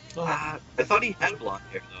 Go ahead. I thought he had blonde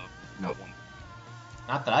hair though. No. At one.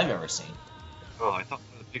 Not that I've ever seen. Oh, I thought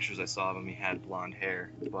from the pictures I saw of him he had blonde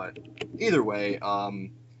hair. But either way,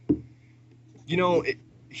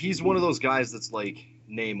 he's one of those guys that's like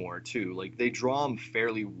Namor too. Like they draw him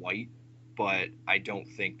fairly white, but I don't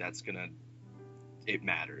think it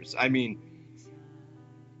matters. I mean,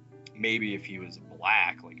 maybe if he was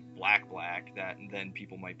black, like black, that and then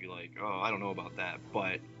people might be like, oh, I don't know about that,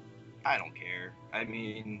 but I don't care. I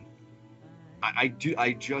mean, I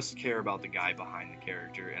just care about the guy behind the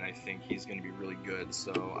character, and I think he's going to be really good.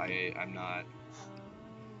 So I'm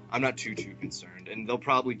not too concerned, and they'll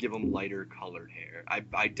probably give him lighter colored hair.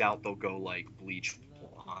 I doubt they'll go like bleach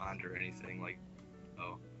blonde or anything like.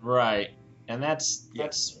 Oh. Right, and that's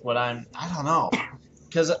what I don't know,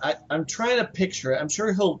 because I'm trying to picture it. I'm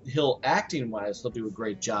sure he'll acting wise he'll do a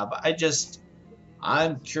great job.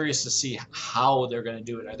 I'm curious to see how they're going to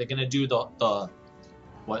do it. Are they going to do the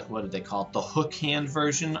what do they call it? The hook hand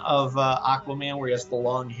version of Aquaman, where he has the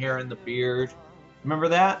long hair and the beard. Remember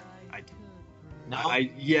that? No.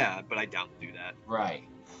 Yeah, but I doubt they'll do that. Right.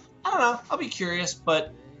 I don't know. I'll be curious,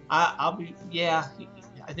 but I'll be. Yeah,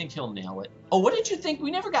 I think he'll nail it. Oh, what did you think?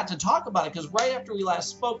 We never got to talk about it because right after we last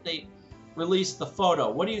spoke, they released the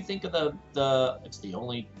photo. What do you think of the? It's the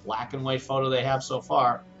only black and white photo they have so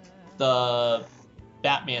far. The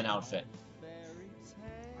Batman outfit.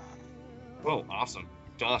 Oh, awesome.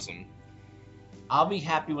 Awesome. I'll be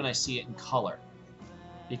happy when I see it in color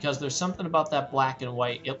because there's something about that black and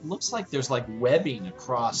white. It looks like there's like webbing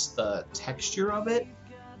across the texture of it.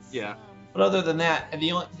 Yeah. But other than that,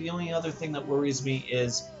 the only other thing that worries me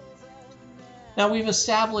is now we've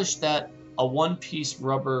established that a one-piece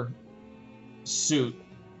rubber suit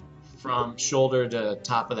from shoulder to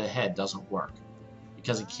top of the head doesn't work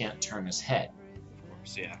because he can't turn his head.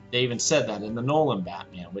 Yeah. They even said that in the Nolan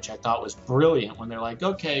Batman, which I thought was brilliant when they're like,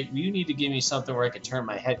 okay, you need to give me something where I can turn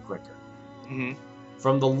my head quicker. Mm-hmm.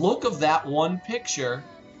 From the look of that one picture,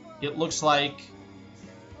 it looks like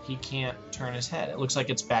he can't turn his head. It looks like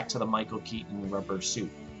it's back to the Michael Keaton rubber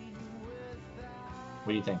suit.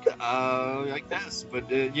 What do you think? I guess,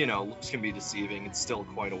 but looks can be deceiving. It's still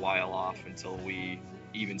quite a while off until we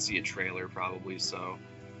even see a trailer, probably. So.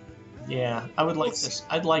 Yeah, I'd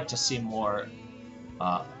like to see more.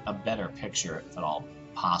 A better picture, if at all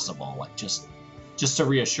possible, like just to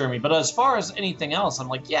reassure me. But as far as anything else, I'm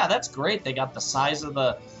like, yeah, that's great. They got the size of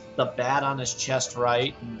the bat on his chest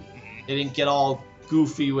right, and they didn't get all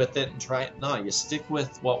goofy with it and try it. No, you stick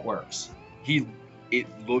with what works. It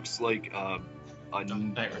looks like a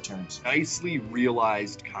Night Returns. Nicely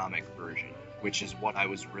realized comic version, which is what I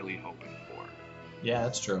was really hoping for. Yeah,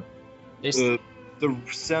 that's true. The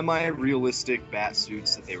semi-realistic bat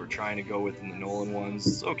suits that they were trying to go with in the Nolan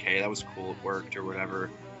ones, okay, that was cool, it worked or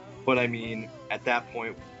whatever. But I mean, at that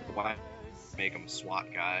point, why make him a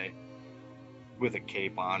SWAT guy with a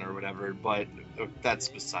cape on or whatever? But that's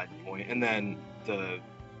beside the point. And then the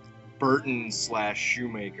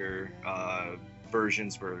Burton/Shoemaker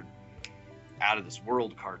versions were out of this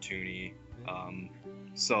world cartoony.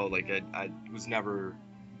 So like I was never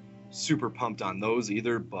super pumped on those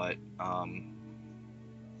either, but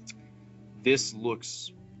this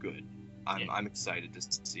looks good. I'm excited to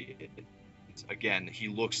see it. Again, he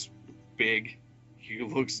looks big. He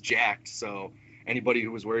looks jacked. So anybody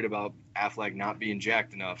who was worried about Affleck not being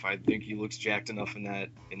jacked enough, I think he looks jacked enough in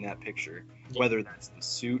that picture. Yeah. Whether that's the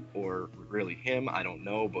suit or really him, I don't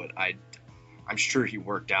know. But I'm sure he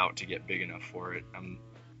worked out to get big enough for it.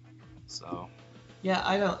 So. Yeah,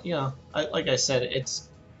 I don't. Like I said,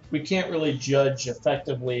 we can't really judge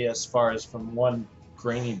effectively as far as from one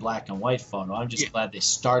grainy black and white photo. I'm just glad they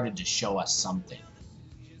started to show us something.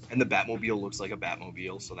 And the Batmobile looks like a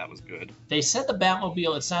Batmobile, so that was good. They said the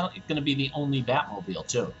Batmobile, it's not going to be the only Batmobile,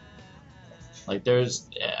 too. Like, there's,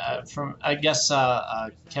 I guess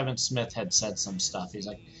Kevin Smith had said some stuff. He's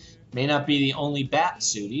like, may not be the only bat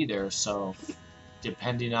suit either, so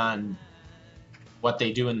depending on what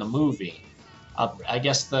they do in the movie. I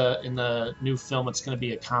guess in the new film, it's going to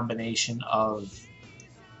be a combination of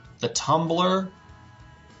the Tumbler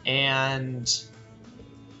and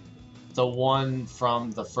the one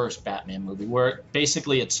from the first Batman movie, where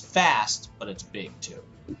basically it's fast, but it's big too.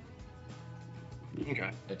 Okay.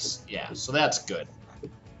 So that's good.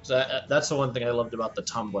 So that's the one thing I loved about the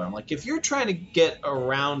Tumbler. I'm like, if you're trying to get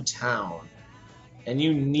around town and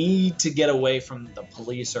you need to get away from the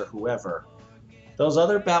police or whoever, those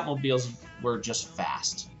other Batmobiles were just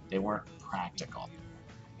fast. They weren't practical.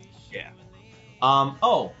 Yeah.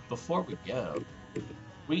 Before we go,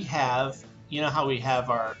 we have, how we have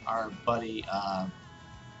our buddy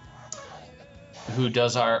who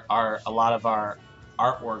does a lot of our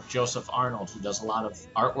artwork, Joseph Arnold, who does a lot of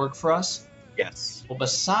artwork for us. Yes. Well,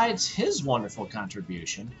 besides his wonderful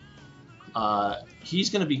contribution, he's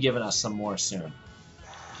going to be giving us some more soon.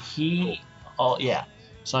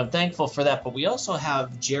 So I'm thankful for that. But we also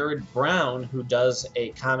have Jared Brown, who does a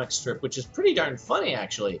comic strip, which is pretty darn funny,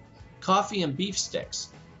 actually. Coffee and Beef Sticks.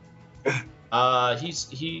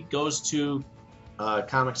 He goes to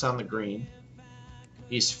Comics on the Green.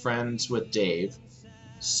 He's friends with Dave.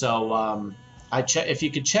 So if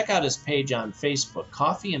you could check out his page on Facebook,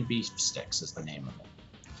 Coffee and Beef Sticks is the name of it.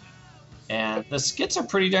 And the skits are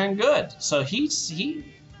pretty darn good. So he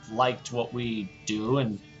liked what we do,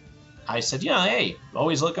 and I said, hey,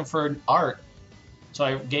 always looking for art. So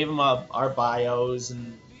I gave him our bios,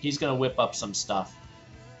 and he's going to whip up some stuff.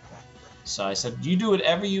 So I said, you do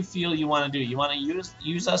whatever you feel you want to do. You want to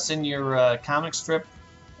use us in your comic strip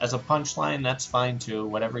as a punchline, that's fine too,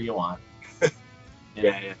 whatever you want.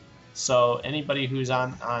 Yeah. So anybody who's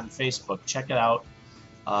on Facebook, check it out.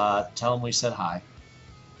 Tell them we said hi.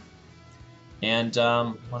 And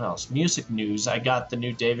what else? Music news. I got the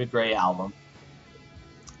new David Gray album.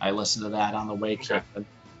 I listened to that on the way. Okay.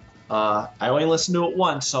 I only listened to it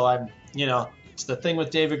once, so I'm, it's the thing with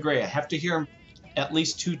David Gray. I have to hear him at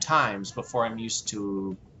least 2 times before I'm used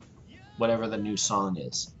to whatever the new song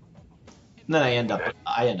is. And then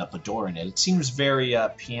I end up adoring it. It seems very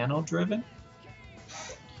piano driven.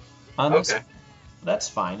 Okay. That's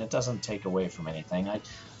fine. It doesn't take away from anything.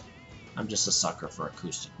 I'm just a sucker for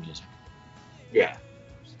acoustic music. Yeah.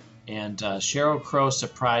 And Sheryl Crow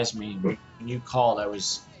surprised me when you called. I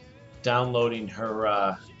was downloading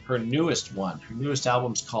her newest one. Her newest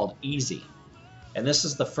album's called Easy. And this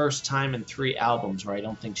is the first time in 3 albums where I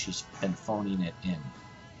don't think she's been phoning it in.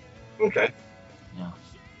 Okay.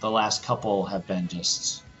 The last couple have been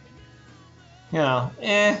just,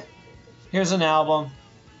 here's an album.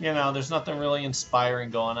 There's nothing really inspiring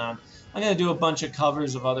going on. I'm going to do a bunch of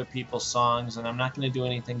covers of other people's songs, and I'm not going to do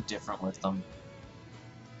anything different with them.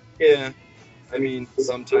 Yeah. I mean,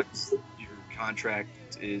 sometimes your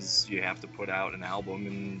contract is you have to put out an album,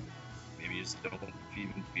 and maybe you just don't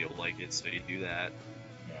even feel like it, so you do that.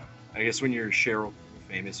 Yeah. I guess when you're Cheryl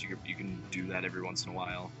famous, you can do that every once in a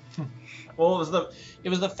while. Well, it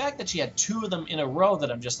was the fact that she had 2 of them in a row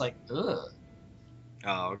that I'm just like, ugh.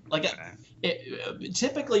 Oh, like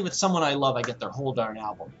typically with someone I love, I get their whole darn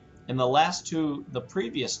album. In the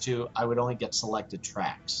previous 2, I would only get selected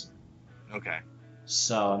tracks. Okay.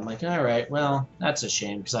 So I'm like, all right, well, that's a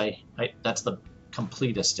shame because I that's the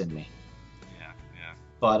completest in me. Yeah.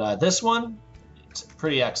 But this one, it's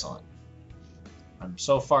pretty excellent.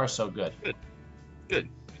 So far, so good. Good.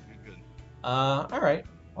 All right.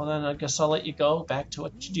 Well, then I guess I'll let you go back to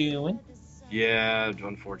what you're doing. Yeah,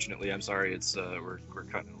 unfortunately, I'm sorry. It's we're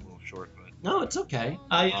cutting it a little short, but no, it's okay.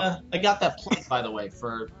 I got that plug, by the way,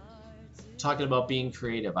 for talking about being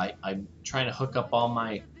creative. I'm trying to hook up all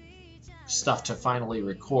my stuff to finally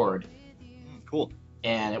record. Cool.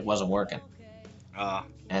 And it wasn't working.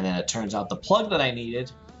 And then it turns out the plug that I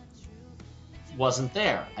needed wasn't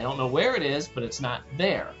there. I don't know where it is, but it's not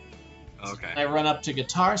there. Okay. I run up to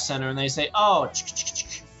Guitar Center and they say, "Oh,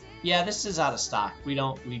 yeah, this is out of stock. We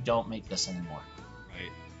don't make this anymore."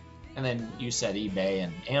 Right. And then you said eBay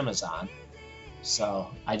and Amazon,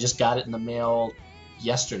 so I just got it in the mail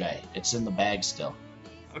yesterday. It's in the bag still.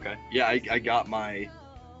 Okay. Yeah, I got my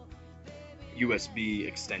USB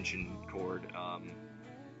extension cord on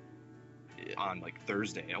like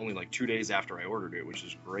Thursday, only like 2 days after I ordered it, which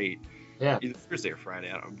is great. Yeah. Either Thursday or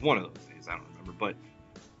Friday, one of those days, I don't remember, but.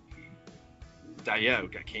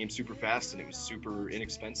 It came super fast and it was super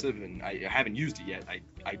inexpensive, and I haven't used it yet.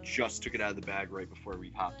 I just took it out of the bag right before we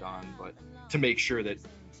hopped on, but to make sure that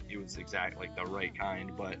it was exactly like the right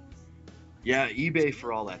kind. But yeah, eBay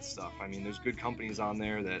for all that stuff. I mean, there's good companies on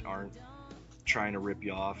there that aren't trying to rip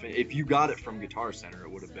you off. If you got it from Guitar Center, it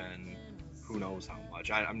would have been who knows how much.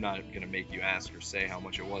 I'm not gonna make you ask or say how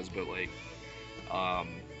much it was, but like,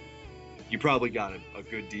 you probably got a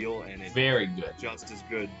good deal, and it's very good, just as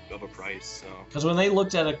good of a price. So because when they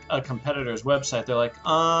looked at a competitor's website, they're like,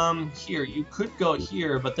 here, you could go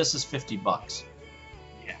here, but this is $50.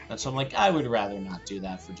 Yeah. And so I'm like, I would rather not do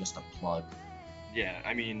that for just a plug. Yeah,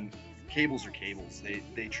 I mean, cables are cables.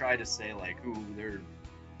 They try to say like, ooh, they're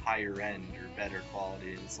higher end or better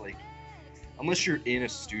quality. And it's like, unless you're in a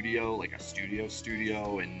studio, like a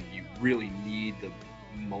studio, and you really need the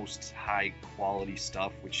most high quality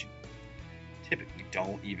stuff, which typically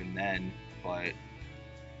don't even then, but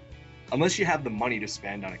unless you have the money to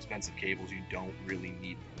spend on expensive cables, you don't really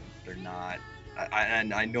need them. They're not,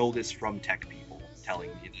 and I know this from tech people telling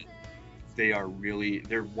me that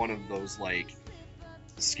they're one of those like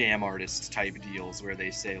scam artist type deals where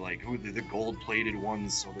they say like, ooh, they're the gold plated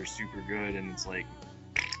ones, so they're super good, and it's like,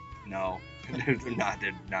 no,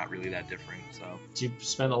 they're not really that different. So did you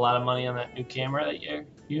spend a lot of money on that new camera that you're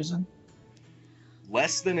using?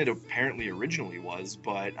 Less than it apparently originally was,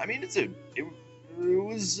 but I mean, it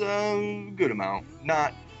was a good amount.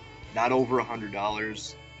 Not over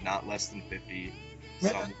 $100, not less than $50,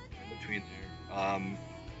 somewhere in between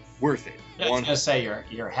Worth it. I was gonna say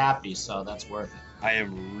you're happy, so that's worth it. I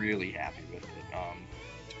am really happy with it.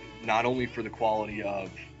 Not only for the quality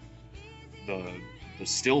of the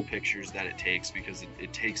still pictures that it takes, because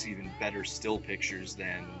it takes even better still pictures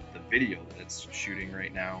than the video that it's shooting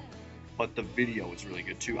right now, but the video is really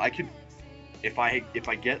good too. I could, if I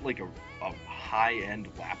get like a high-end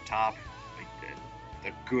laptop,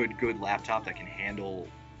 like a good laptop that can handle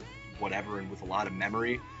whatever and with a lot of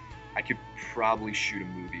memory, I could probably shoot a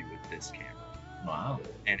movie with this camera. Wow.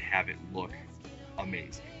 And have it look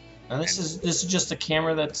amazing. And this is just a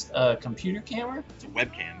camera that's a computer camera? It's a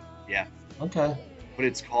webcam, yeah. Okay. But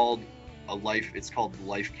it's called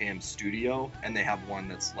LifeCam Studio, and they have one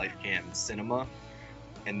that's LifeCam Cinema,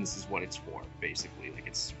 and this is what it's for, basically. Like,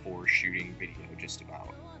 it's for shooting video just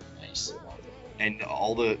about. Nice. And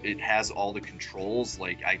it has all the controls,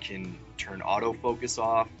 like I can turn autofocus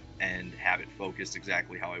off and have it focused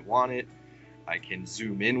exactly how I want it. I can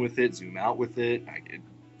zoom in with it, zoom out with it.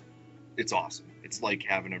 It's awesome. It's like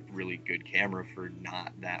having a really good camera for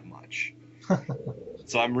not that much.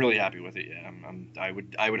 So I'm really happy with it. Yeah, I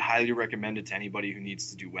would highly recommend it to anybody who needs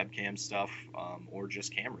to do webcam stuff, or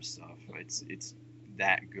just camera stuff. It's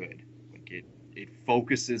that good. Like it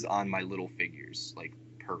focuses on my little figures like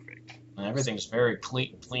perfect. And everything's very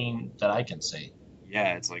clean that I can see.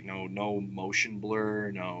 Yeah, it's like no motion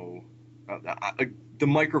blur, no. The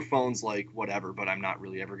microphone's like whatever, but I'm not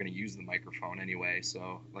really ever going to use the microphone anyway.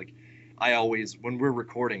 So like, when we're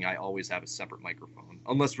recording, I always have a separate microphone.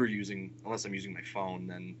 Unless I'm using my phone,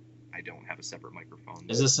 then I don't have a separate microphone.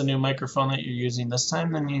 Is this a new microphone that you're using this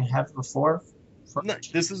time than you have before? No,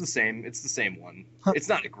 this is the same. It's the same one. Huh. It's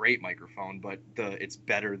not a great microphone, but it's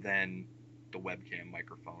better than the webcam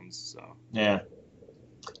microphones. So yeah.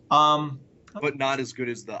 But not as good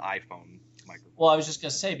as the iPhone microphone. Well, I was just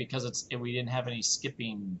gonna say, because we didn't have any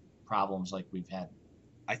skipping problems like we've had.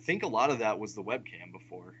 I think a lot of that was the webcam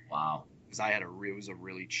before. Wow. Because it was a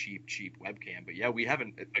really cheap webcam. But yeah, we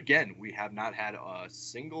have not had a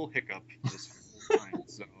single hiccup this whole time.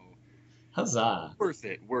 So huzzah! Worth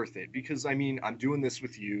it. Because I mean, I'm doing this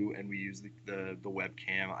with you, and we use the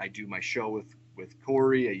webcam. I do my show with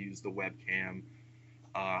Corey. I use the webcam.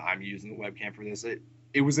 I'm using the webcam for this.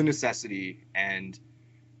 It was a necessity, and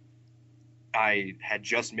I had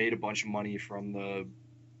just made a bunch of money from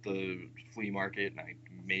the flea market, and I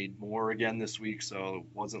made more again this week, so it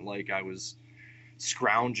wasn't like I was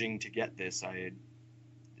scrounging to get this.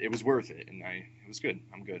 It was worth it, and it was good.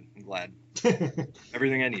 I'm good. I'm glad.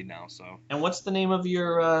 Everything I need now. So. And what's the name of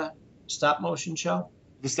your stop motion show?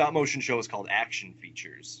 The stop motion show is called Action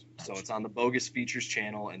Features. So it's on the Bogus Features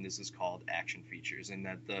channel, and this is called Action Features. And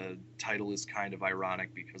that the title is kind of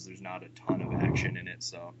ironic because there's not a ton of action in it.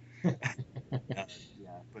 So, yeah.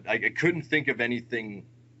 But I couldn't think of anything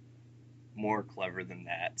more clever than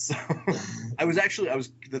that. So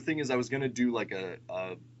the thing is, I was gonna do like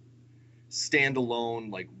a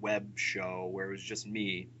standalone like web show where it was just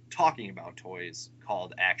me talking about toys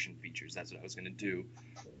called Action Features. That's what I was gonna do.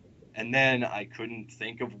 And then I couldn't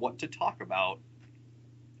think of what to talk about.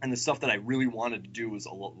 And the stuff that I really wanted to do was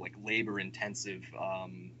a lot like labor-intensive,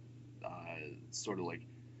 sort of like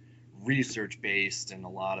research-based, and a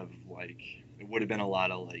lot of like, it would have been a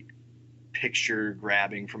lot of like picture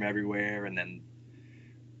grabbing from everywhere and then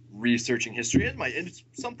researching history. It's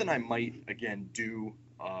something I might, again, do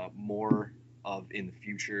more of in the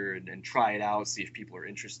future and try it out, see if people are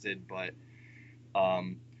interested. But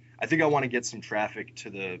I think I want to get some traffic to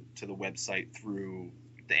the website through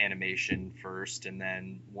the animation first, and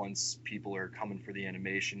then once people are coming for the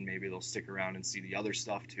animation, maybe they'll stick around and see the other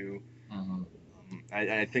stuff too. Mm-hmm.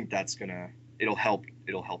 I think that's it'll help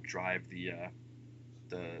drive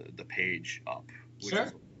the page up, which sure.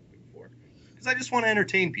 is what I'm looking for. Because I just want to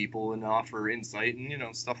entertain people and offer insight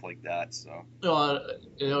and stuff like that. So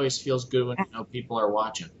it always feels good when people are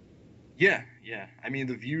watching. Yeah. I mean,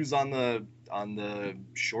 the views on the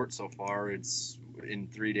short so far, it's in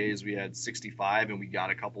 3 days we had 65, and we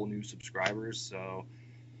got a couple new subscribers. So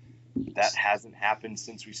that hasn't happened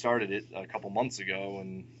since we started it a couple months ago,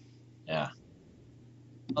 and yeah.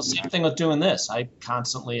 Well, same thing with doing this. I'll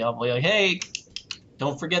be like, hey,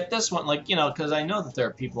 don't forget this one, like, because I know that there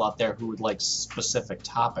are people out there who would like specific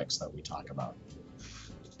topics that we talk about.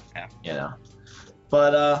 Yeah.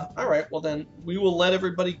 But all right, well then we will let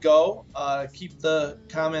everybody go. Keep the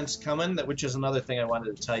comments coming. Which is another thing I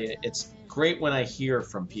wanted to tell you. It's great when I hear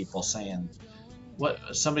from people saying,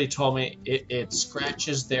 "What somebody told me it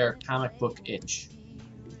scratches their comic book itch."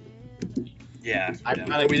 Yeah. We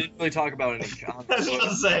didn't really talk about any comics. I was going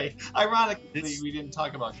to say, ironically, we didn't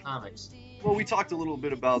talk about comics. Well, we talked a little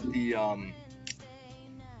bit about the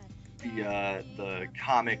the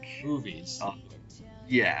comic. Movies.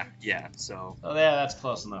 Yeah. So Oh yeah, that's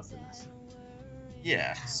close enough for this.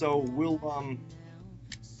 yeah. So we'll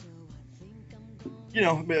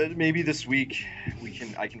maybe this week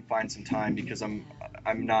I can find some time because I'm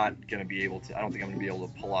not gonna be able to. I don't think I'm gonna be able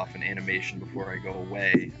to pull off an animation before I go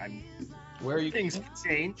away. Where are you? Things can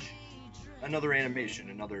change. Another animation,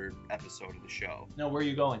 another episode of the show. No, where are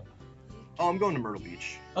you going? Oh, I'm going to Myrtle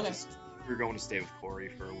Beach. Okay. We're going to stay with Corey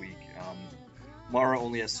for a week. Mara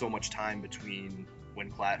only has so much time between when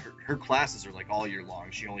her classes are like all year long.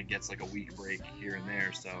 She only gets like a week break here and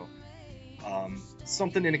there. So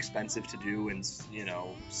something inexpensive to do and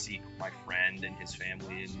see my friend and his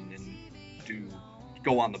family and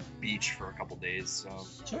go on the beach for a couple days. So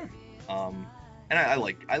Sure. And I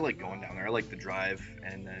like going down there. I like the drive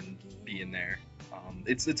and then being there.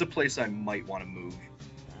 It's a place I might want to move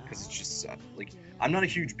because it's just like I'm not a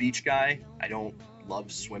huge beach guy. I don't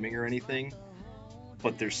love swimming or anything,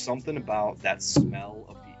 but there's something about that smell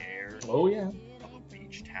of the air. Oh yeah. Of a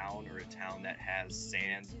beach town or a town that has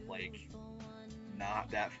sand like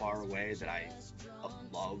not that far away that I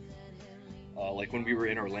love. Like when we were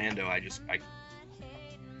in Orlando,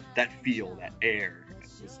 that feel, that air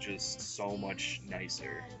was just so much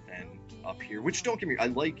nicer than up here. Which don't get me, I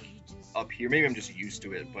like up here. Maybe I'm just used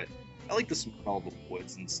to it, but I like the smell of the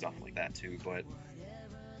woods and stuff like that too. But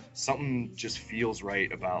something just feels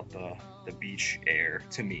right about the beach air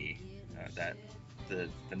to me. That the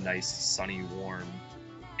nice sunny warm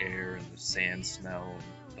air and the sand smell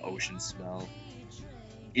and the ocean smell.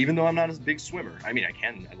 Even though I'm not a big swimmer, I mean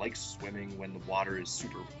I like swimming when the water is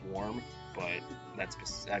super warm, but that's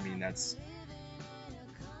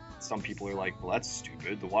some people are like, well, that's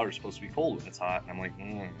stupid. The water's supposed to be cold when it's hot. And I'm like,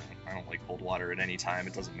 I don't like cold water at any time.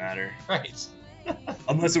 It doesn't matter. Right.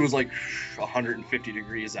 Unless it was like 150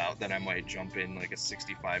 degrees out, then I might jump in like a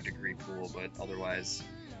 65-degree pool. But otherwise,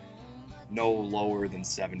 no lower than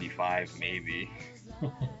 75 maybe.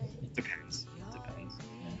 Depends.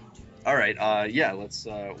 All right. Let's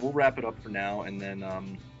we'll wrap it up for now, and then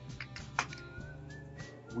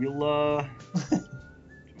we'll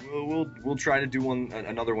try to do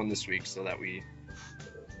another one this week so that we.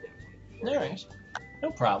 All right.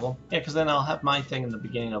 No problem. Yeah, because then I'll have my thing in the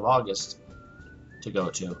beginning of August to go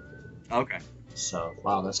to. Okay. So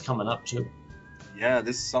wow, that's coming up too. Yeah,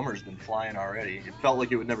 this summer's been flying already. It felt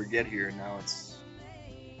like it would never get here, and now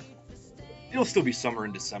it'll still be summer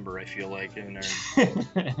in December. I feel like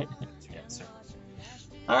So.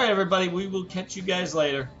 All right, everybody. We will catch you guys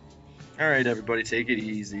later. All right, everybody, take it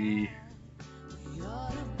easy.